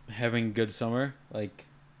 having good summer. Like,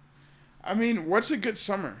 I mean, what's a good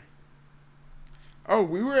summer? Oh,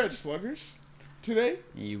 we were at Sluggers today?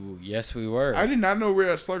 Yes, we were. I did not know we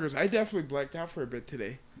were at Sluggers. I definitely blacked out for a bit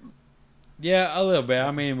today. Yeah, a little bit.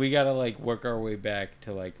 I mean, we gotta like work our way back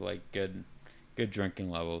to like good drinking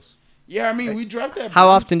levels. Yeah, I mean, we dropped that. How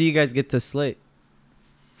often do you guys get to slate?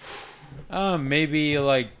 Maybe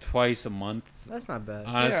like twice a month. That's not bad.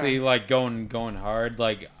 Honestly, like going hard.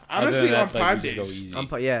 Like honestly, on 5 days.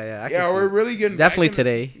 Yeah. We're really getting definitely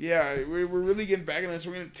today. Yeah, we're really getting back in it.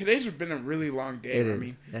 So today's been a really long day. I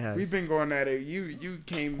mean, we've been going at it. You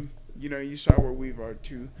came. You know, you saw where we are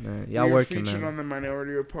too. Y'all working, man. Featured on the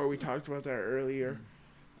Minority Report. We talked about that earlier.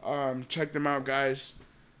 Check them out, guys.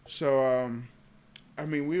 So, I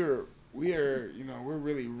mean, we're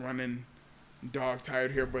really running dog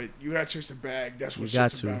tired here, but you gotta chase a bag. That's what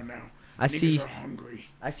shit's about now. Niggas are hungry.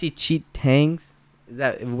 I see Cheat Hanks. Is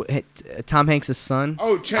that Tom Hanks' son?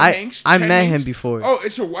 Oh, Chet Hanks. I met him before. Oh,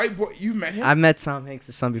 it's a white boy. You met him? I met Tom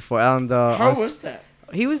Hanks' son before. How was that?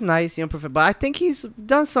 He was nice, you know, perfect. But I think he's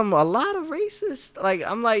done a lot of racist. Like,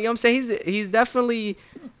 I'm like, you know what I'm saying? He's definitely,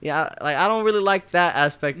 yeah, like, I don't really like that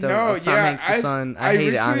aspect of Tom Hanks' son. I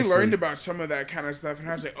hate it, honestly. I recently learned about some of that kind of stuff, and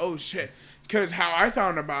I was like, oh, shit. Because how I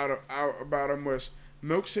found out about him was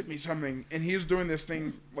Milk sent me something, and he was doing this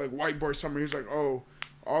thing, like, white boy summer. He was like, oh,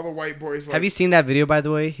 all the white boys. Like, have you seen that video, by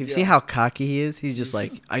the way? Have you seen how cocky he is? He's just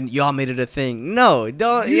like, y'all made it a thing. No,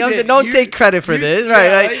 don't. You know what I'm saying? Don't take credit for this,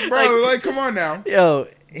 right? Yeah, bro, come on now. Yo,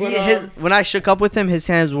 when I shook up with him, his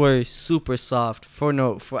hands were super soft.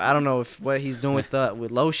 I don't know what he's doing with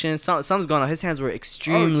lotion. Something's going on. His hands were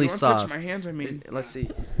extremely soft. Touch my hands? I mean, let's see.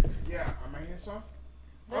 Yeah, are my hands soft?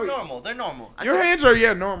 They're normal. They're normal. Your hands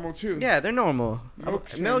are normal too. Yeah, they're normal. Milk,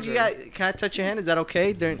 can I touch your hand? Is that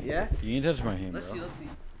okay? Yeah. You can touch my hand. Let's see. No,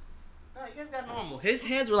 you guys got normal. His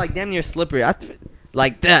hands were like damn near slippery.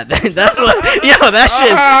 Like that. That's what. Yo, that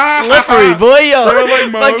shit slippery, boy. Yo, like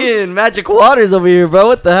fucking magic waters over here, bro.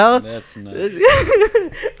 What the hell? That's nice.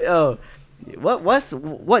 Yo,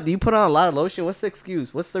 what? Do you put on a lot of lotion? What's the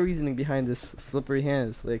excuse? What's the reasoning behind this slippery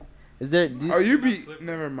hands? Like, is there?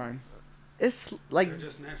 Never mind. It's like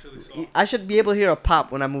I should be able to hear a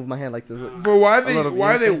pop when I move my hand like this. But why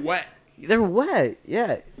are they wet? They're wet.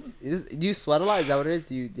 Yeah. Do you sweat a lot? Is that what it is?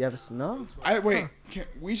 Do you have a snow?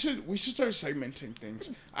 We should start segmenting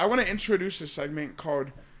things. I want to introduce a segment called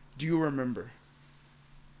 "Do You Remember?"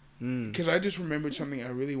 Because I just remembered something I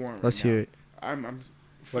really want. Let's hear it. I'm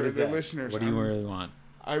for the listeners. What do you really want?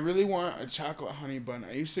 I really want a chocolate honey bun.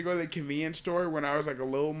 I used to go to the convenience store when I was like a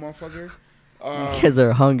little motherfucker. You guys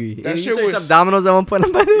are hungry. That shit was some Domino's at one point.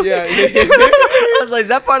 Yeah. I was like, is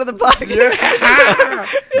that part of the podcast?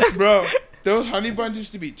 Yeah. Bro, those honey buns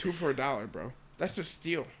used to be 2 for $1, bro. That's a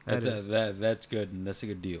steal. That's good, and that's a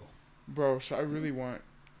good deal. Bro, so I really want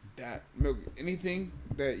that. Milk, anything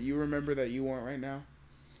that you remember that you want right now?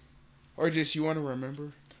 Or just you want to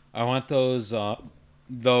remember? I want those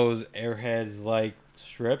Airheads like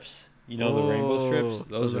strips. You know, the rainbow strips?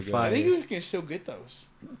 Those are good. I think you can still get those.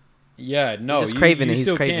 Yeah, no, he's craving it. You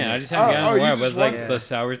still can. I just haven't gotten one. But it's like the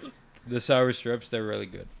sour strips, they're really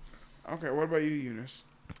good. Okay, what about you, Eunice?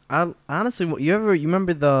 Honestly, you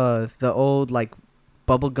remember the old like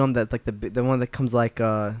bubble gum that like the one that comes like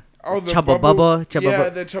the Chubba Bubba.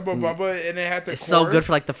 The Chubba Bubba, and it had the. It's so good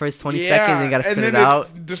for like the first 20 seconds. And you gotta spit it out.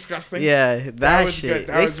 It's disgusting. Yeah, that shit.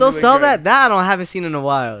 They still sell that. That I haven't seen in a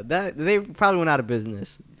while. That they probably went out of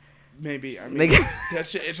business. Maybe. I mean, that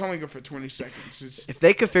shit, it's only good for 20 seconds. If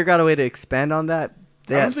they could figure out a way to expand on that,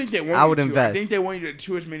 I don't think they want I would you to. invest. I think they want you to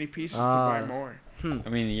chew as many pieces to buy more. I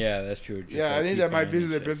mean, yeah, that's true. Just Yeah, like I think keep that might buying be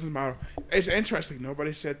and their shit. business model. It's interesting.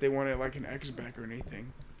 Nobody said they wanted like an X back or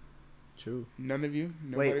anything. True. None of you.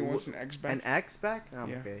 Nobody Wait, wants an X back. An X back? Oh,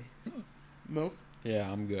 Yeah. okay. Milk.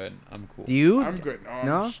 Yeah, I'm good. I'm cool. Do you? I'm good. No,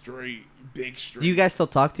 No? I'm straight. Big straight. Do you guys still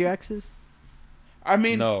talk to your exes? I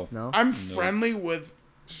mean, No. No. I'm friendly with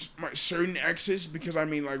my certain exes because I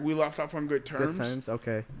mean, like we left off on good terms. Good times.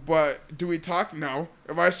 Okay. But do we talk? No.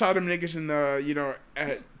 If I saw them niggas in the,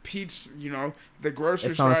 at Pete's, the grocery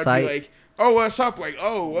It's store, on I'd site. be like, oh, what's up? Like,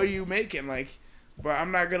 oh, what are you making? Like, but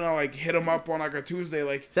I'm not gonna like hit them up on like a Tuesday.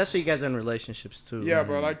 Like, Especially you guys are in relationships too. yeah,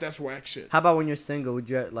 bro, like that's whack shit. How about when you're single? Would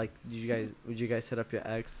you guys hit up your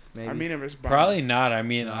ex? Maybe. I mean, if it's bomb. Probably not. I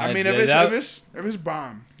mean, if that- it's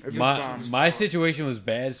bomb. If it's my bomb. my situation was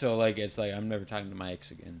bad, so like it's like I'm never talking to my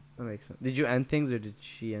ex again. That makes sense. Did you end things or did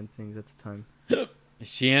she end things at the time?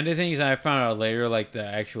 She ended things, and I found out later like the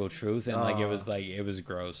actual truth, and like Oh. it was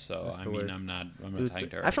gross. So That's I the mean, worst. I'm not Dude, talking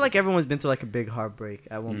to her. I feel like everyone's been through like a big heartbreak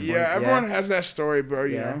at one point. Yeah, everyone has that story, bro.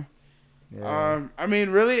 You Yeah. know. Yeah. I mean,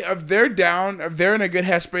 really, if they're down, if they're in a good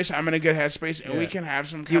headspace, I'm in a good headspace, and we can have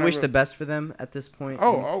some. Do you kind wish of the best for them at this point?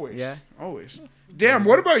 Oh, always. Yeah. Always. Damn,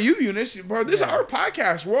 what about you, Eunice? Bro, this is Yeah. our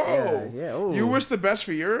podcast. Whoa. Yeah. Oh. You wish the best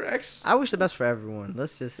for your ex? I wish the best for everyone.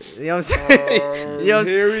 Let's just, you know what I'm saying? Oh, You know what I'm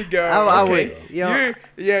here we go. I okay. would, you know,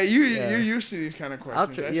 You're Yeah. used to these kind of I'll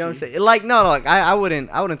questions. you know what I'm saying? Like, no, like, I wouldn't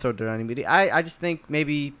throw dirt on anybody. I just think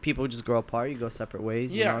maybe people just grow apart. You go separate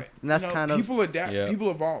ways. Yeah. You know? And that's kind of, people adapt. Yeah.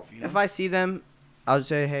 People evolve. You know? if I see them, I'll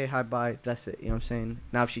say, hey, hi, bye. That's it. You know what I'm saying?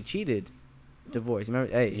 Now, if she cheated, divorce. Remember?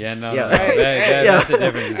 Hey. Yeah, no, Yeah. no, that's a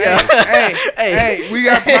different hey, discussion. hey, we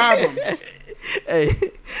got problems. Hey.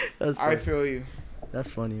 That's I funny. feel you. That's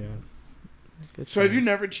funny, man. Good So have time. you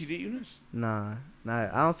never cheated, Eunice? Nah, I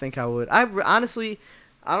don't think I would. Honestly,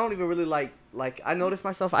 I don't even really like I notice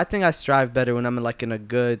myself. I think I strive better when I'm in a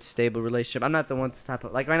good, stable relationship. I'm not the one type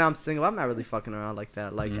of, like, right now I'm single. I'm not really fucking around like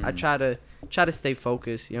that. Like, I try to stay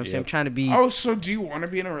focused. You know what I'm saying? I'm trying to be. Oh, so do you want to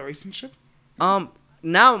be in a relationship?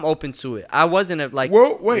 Now I'm open to it. I wasn't like.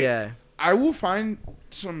 Whoa, wait. Yeah. I will find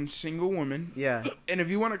some single women. Yeah. And if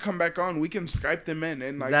you want to come back on, we can Skype them in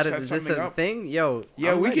and like Is set this something a up. thing? Yo.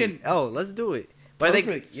 Yeah, I'm we ready. can- Oh, let's do it. But I think,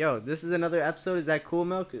 Perfect. yo, this is another episode. Is that cool,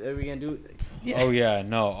 Milk? Are we gonna do it? Yeah. Oh yeah,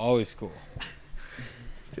 no, always cool.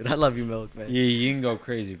 Dude, I love you, Milk, man. Yeah, you can go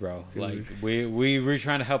crazy, bro. Dude. Like we're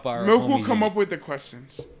trying to help our Milk will homies come and- up with the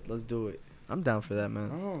questions. Let's do it. I'm down for that,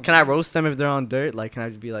 man. Oh. Can I roast them if they're on dirt? Like, can I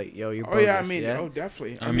just be like, yo, you're Oh yeah, I bogus, mean, yeah? oh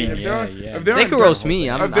definitely. I mean, if yeah, they're, yeah. If they're They on could dirt- roast me.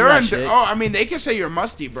 I'm If they're not on, shit. oh, I mean, they can say you're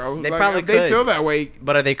musty, bro. They Like, probably if they could. feel that way.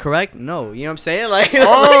 But are they correct? No. You know what I'm saying? Like,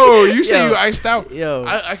 Oh, you say yo, you iced out. Yo.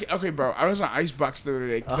 Okay, bro. I was on Icebox the other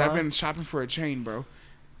day because I've Uh-huh. been shopping for a chain, bro.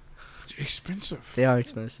 It's expensive. They are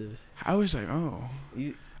expensive. I was like, oh.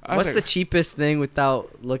 I was What's like- the cheapest thing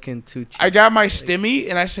without looking too cheap? I got my stimmy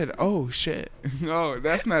and I said, oh shit. Oh,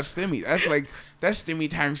 that's not stimmy. That's stimmy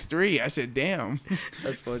times 3. I said, damn.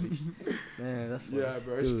 That's funny. Man, that's funny. Yeah,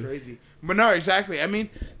 bro, it's Dude. crazy. But no, exactly. I mean,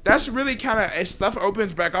 that's really kind of, as stuff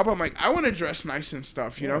opens back up, I'm like, I want to dress nice and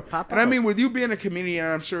stuff, you Yeah, know? pop And I out. mean, with you being a comedian,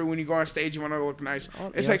 I'm sure when you go on stage, you want to look nice.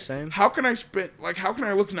 Oh, It's yeah, like, same. how can I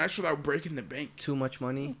look nice without breaking the bank? Too much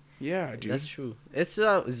money. Yeah, dude. That's true. It's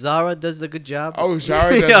Zara does a good job. Oh,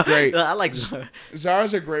 Zara does Yeah, great. I like Zara.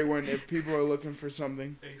 Zara's a great one if people are looking for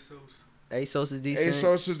something. ASOS is decent.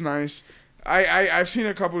 ASOS is nice. I've seen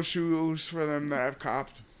a couple shoes for them that I've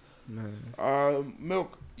copped. Man.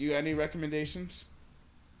 Milk, you got any recommendations?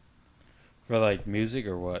 for like music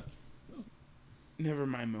or what? Never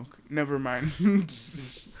mind, Milk. Never mind.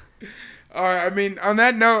 All right. I mean, on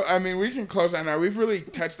that note, I mean, we can close out now. We've really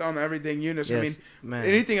touched on everything, Eunice. I mean, man.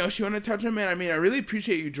 anything else you want to touch on, man? I mean, I really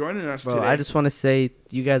appreciate you joining us Bro, today. I just want to say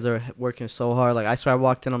you guys are working so hard. Like, I swear I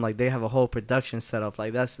walked in, I'm like, they have a whole production set up.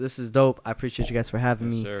 Like, this is dope. I appreciate you guys for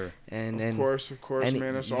having Yes, me. sir. And of course, and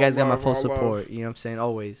man. It's you all guys got my love, full all love. support. You know what I'm saying?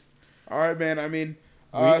 Always. All right, man. I mean,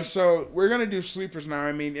 so we're gonna do sleepers now.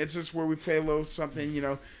 I mean, it's just where we play a little something, you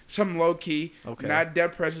know, something low key, Okay. not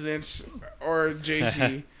Dead Presidents or Jay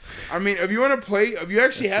Z. I mean, if you want to play, if you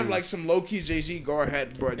actually Let's have see. like some low key Jay Z, go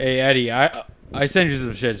ahead. But Hey Eddie, I sent you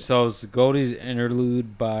some shit. So it's Goldie's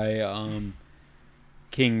Interlude by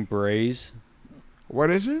King Braze. what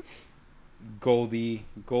is it?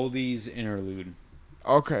 Goldie's Interlude.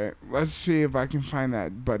 Okay, let's see if I can find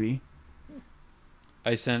that, buddy.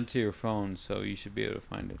 I sent it to your phone, so you should be able to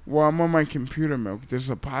find it. Well, I'm on my computer, Milk. This is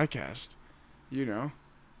a podcast, you know.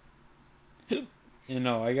 You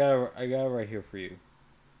know, I got it right here for you.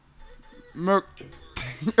 Milk,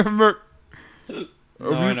 Milk. No,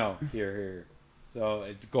 I know. Here. So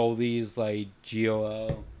it's Goldie's like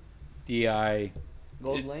GOLDIE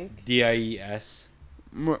Gold Link? DIES.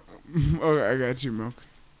 Okay, I got you, Milk.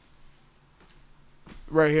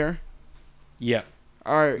 Right here? Yep.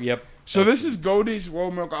 All right. Yep. So this is Goldie's.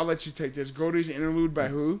 Well, Milk, I'll let you take this. Goldie's interlude by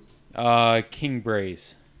who? King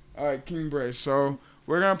Braze. All right, King Braze. So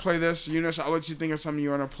we're going to play this. Eunice, I'll let you think of something you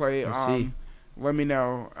want to play. Let's see. Let me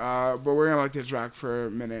know. But we're going to let this rock for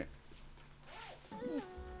a minute.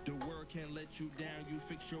 The world can't let you down. You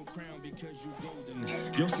fix your crown because you golden.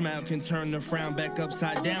 Your smile can turn the frown back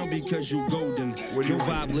upside down because you golden. Your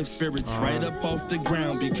vibe lifts spirits right up off the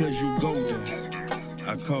ground because you golden.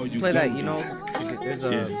 I call you play golden. that, you know, there's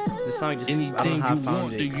this song just, anything I don't know how I you found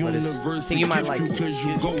want, it, the but universe I think you might like it. because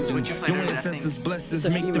you golden. Would you play Your that? ancestors' blessings It's a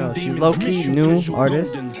make female. them She's demons low-key miss you new 'cause you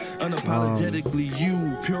artist. golden. Unapologetically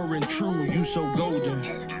you, pure and true, you so golden.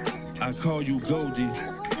 I call you Goldie.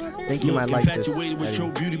 I think you might like this. Infatuated with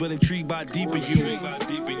your beauty, but intrigued by deeper you.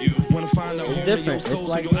 Wanna find a home in different. your It's soul,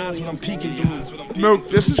 like so your eyes when I'm peeking through. Milk,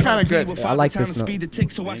 this is kind of good. Yeah, I like this Time to speed the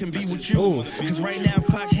tick so I can be with you. Cause right now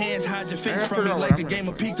clock hands hide your face from me like a game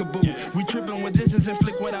of peekaboo. We tripping with distance and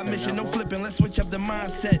flick with our mission. No flipping, let's switch up the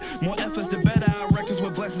mindset. More efforts the better, our records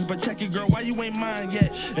with blessings. But check it, girl, why you ain't mine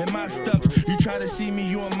yet? Am I stuck? You try to see me,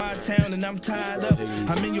 you in my town and I'm tied up.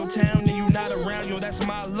 I'm in your town and you not around, yo, that's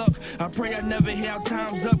my luck. I pray I never hear our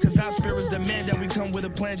time's up. Cause our spirits demand that we come with a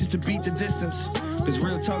plan just to beat the distance. Cause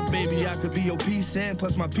real talk, baby, I could be your piece and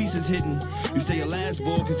plus my piece is hidden. You say your last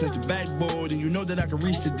ball can touch the backboard and you know that I can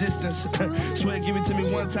reach the distance. Swear, give it to me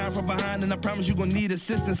one time from behind and I promise you gon' need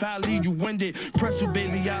assistance. I'll leave you winded. Press you,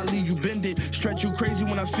 baby, I'll leave you bended. Stretch you crazy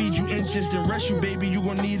when I feed you inches. Then rest you, baby, you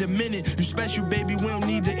gon' need a minute. You special, baby, we don't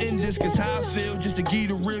need to end this. Cause how I feel, just to give you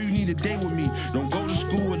the real, you need a day with me. Don't go to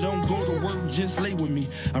school or don't go to work, just lay with me.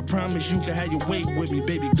 I promise you can have your weight with me,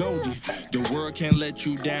 baby Goldie. The world can't let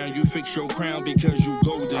you down. You fix your crown because you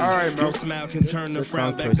golden. All right, Milk. Your smile can turn the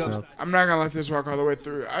frown back up. I'm not going to let this rock all the way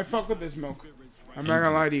through. I fuck with this, Milk. I'm not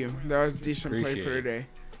going to lie to you. That was a decent play for today.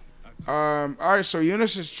 All right, so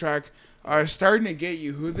Eunice's track, Starting to Get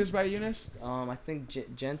You. Who this by, Eunice? I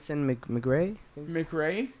think Jensen McRae.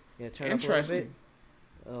 McRae? Yeah, turn interesting.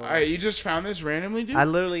 Up a little bit. All right, you just found this randomly, dude? I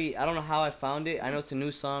don't know how I found it. I know it's a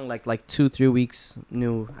new song, like 2-3 weeks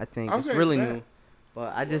new, I think. It's really new.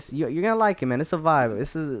 But I just, you're going to like it, man. It's a vibe.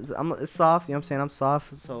 It's soft, you know what I'm saying? I'm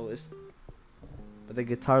soft, so it's... But the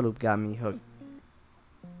guitar loop got me hooked.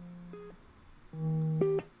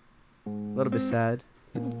 A little bit sad.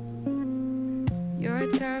 You're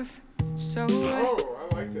tough, so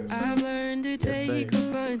what? I like this. I've learned to take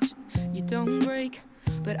a punch. You don't break,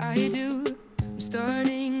 but I do. I'm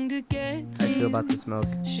starting to get to How you feel about this, Milk?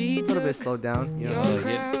 She a little bit slowed down. You know? your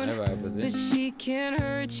crown, but she can't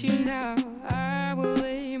hurt you now. I will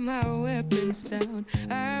lay my weapons down.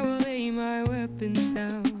 I will lay my weapons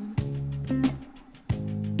down.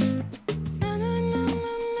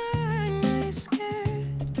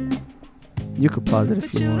 You could pause it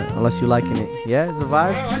if you want, unless you liking it. Yeah, it's a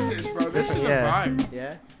vibe. I like this, bro. This is a vibe.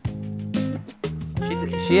 Yeah.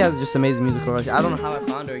 She has just amazing musical. I don't know how I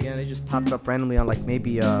found her again. It just popped up randomly on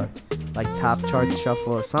maybe top charts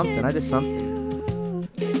shuffle or something. I did something.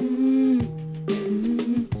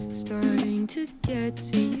 Starting to get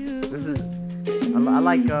to you. This is I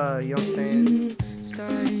like you know what I'm saying.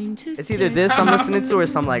 Starting to It's either this I'm listening to or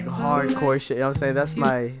some hardcore shit. You know what I'm saying? That's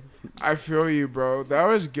my. I feel you, bro. That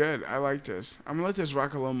was good. I like this. I'm gonna let this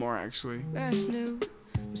rock a little more, actually. That's new.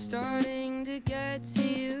 I'm starting to get to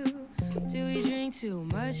you. Do we drink too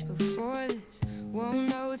much before this? Won't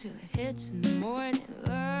know till it hits in the morning.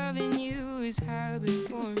 Loving you is habit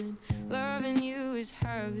forming. Loving you is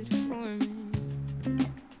habit forming.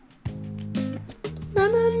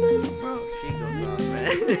 Bro, she goes off,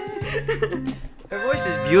 man. Her voice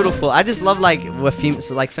is beautiful. I just love what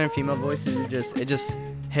certain female voices. It just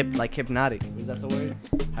hypnotic. Is that the word?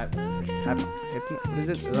 What is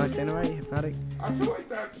it? Am I saying it right? Hypnotic. I feel like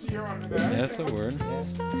that's you're onto that. Yeah, that's the word. Yeah.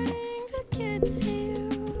 Starting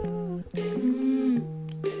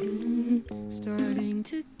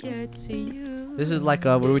to get to you. This is what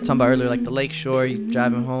we were talking about earlier, the lake shore. You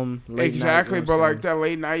driving home. Exactly, night, but that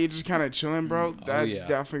late night, you just kind of chilling, bro. That's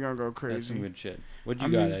definitely gonna go crazy. That's some good shit. What you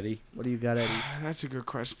got, Eddie? What do you got, Eddie? That's a good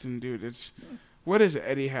question, dude. What does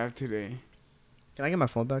Eddie have today? Can I get my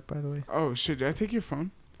phone back, by the way? Oh shit! Did I take your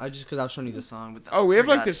phone? Because I was showing you the song. We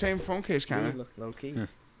have the same phone case, kind of. Low key.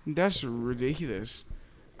 That's ridiculous.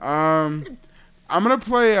 I'm gonna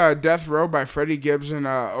play Death Row by Freddie Gibbs and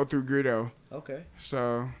Othu Grito. Okay.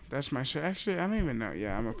 So that's my shit. Actually, I don't even know.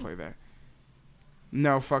 Yeah, I'm gonna play that.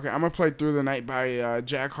 No, fuck it. I'm gonna play Through the Night by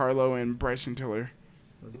Jack Harlow and Bryson Tiller.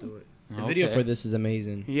 Let's do it. The video for this is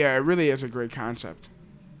amazing. Yeah, it really is a great concept.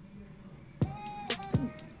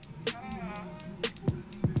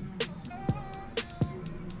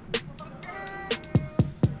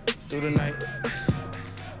 through the night.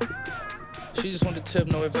 She just want the tip,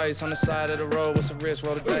 no advice. On the side of the road, what's the risk?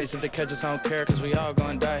 Roll the dice. If they catch us, I don't care, cause we all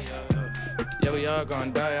gonna die. Yeah, we all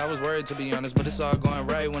gonna die. I was worried, to be honest, but it's all going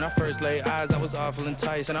right. When I first laid eyes, I was awful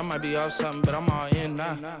enticed. And I might be off something, but I'm all in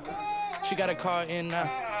now. She got a car in now.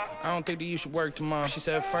 I don't think that you should work tomorrow. She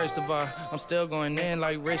said, first of all, I'm still going in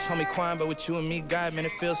like Rich Homie Quan, but with you and me, God, man,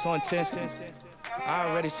 it feels so intense. I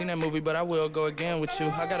already seen that movie, but I will go again with you.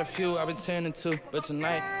 I got a few I've been tending to, but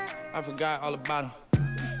tonight, I forgot all about them.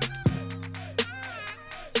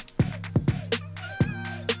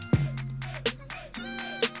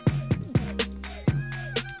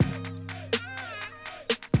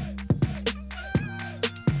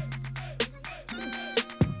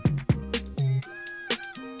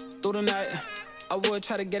 Through the night, I would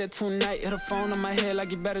try to get it tonight. Hit a phone on my head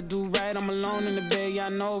like you better do right. I'm alone in the bed, yeah, I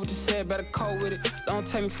know what you said, better cope with it. Don't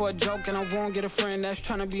take me for a joke and I won't get a friend that's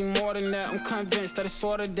trying to be more than that. I'm convinced that it's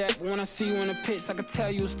sort of that, but when I see you in the pits, I can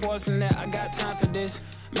tell you it's forcing that. I got time for this.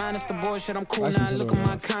 Minus the bullshit, I'm cool now, look at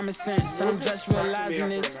my common sense. And I'm just realizing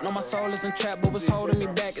this. No, my soul isn't trapped, but what's holding me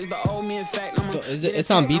back is the old me. In fact,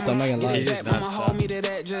 it's on beat, though, I'm not gonna lie. I'ma hold me to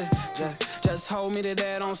that, just hold me to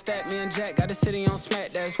that. Don't stack me and Jack, got the city on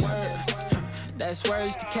smack, that's word. That's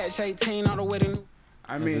words to catch 18 all the way to.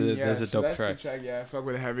 I mean, that's a dope track. The track. Yeah, I fuck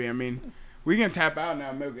with it heavy. I mean, we can tap out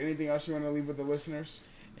now, Milk. Anything else you want to leave with the listeners?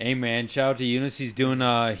 Hey man, shout out to Eunice. He's doing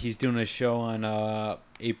a show on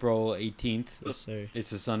April 18th. Yes, sir.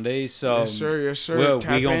 It's a Sunday, so yes, sir.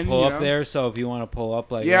 We gonna pull up there. So if you want to pull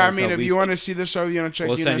up, like I mean, if you want to see the show, you want to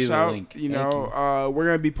check Eunice out. Link. You know, we're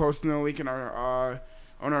gonna be posting the link in our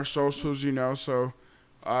on our socials. You know, so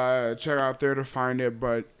check out there to find it.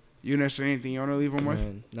 But Eunice, anything you want to leave them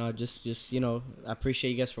with? No, just I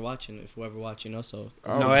appreciate you guys for watching. If whoever watching, so.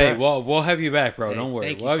 Hey, we'll have you back, bro. Hey, don't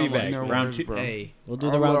worry, we'll have you back. No round worries, 2. Bro. Hey, we'll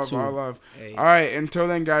do the round 2. All love. Hey. All right, until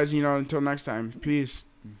then, guys. Until next time. Peace.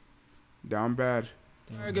 Down bad.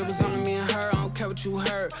 It was only me and her. I don't care what you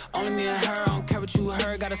heard. Only me and her. I don't care what you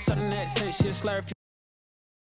heard. Got a sudden accent. Shit slur.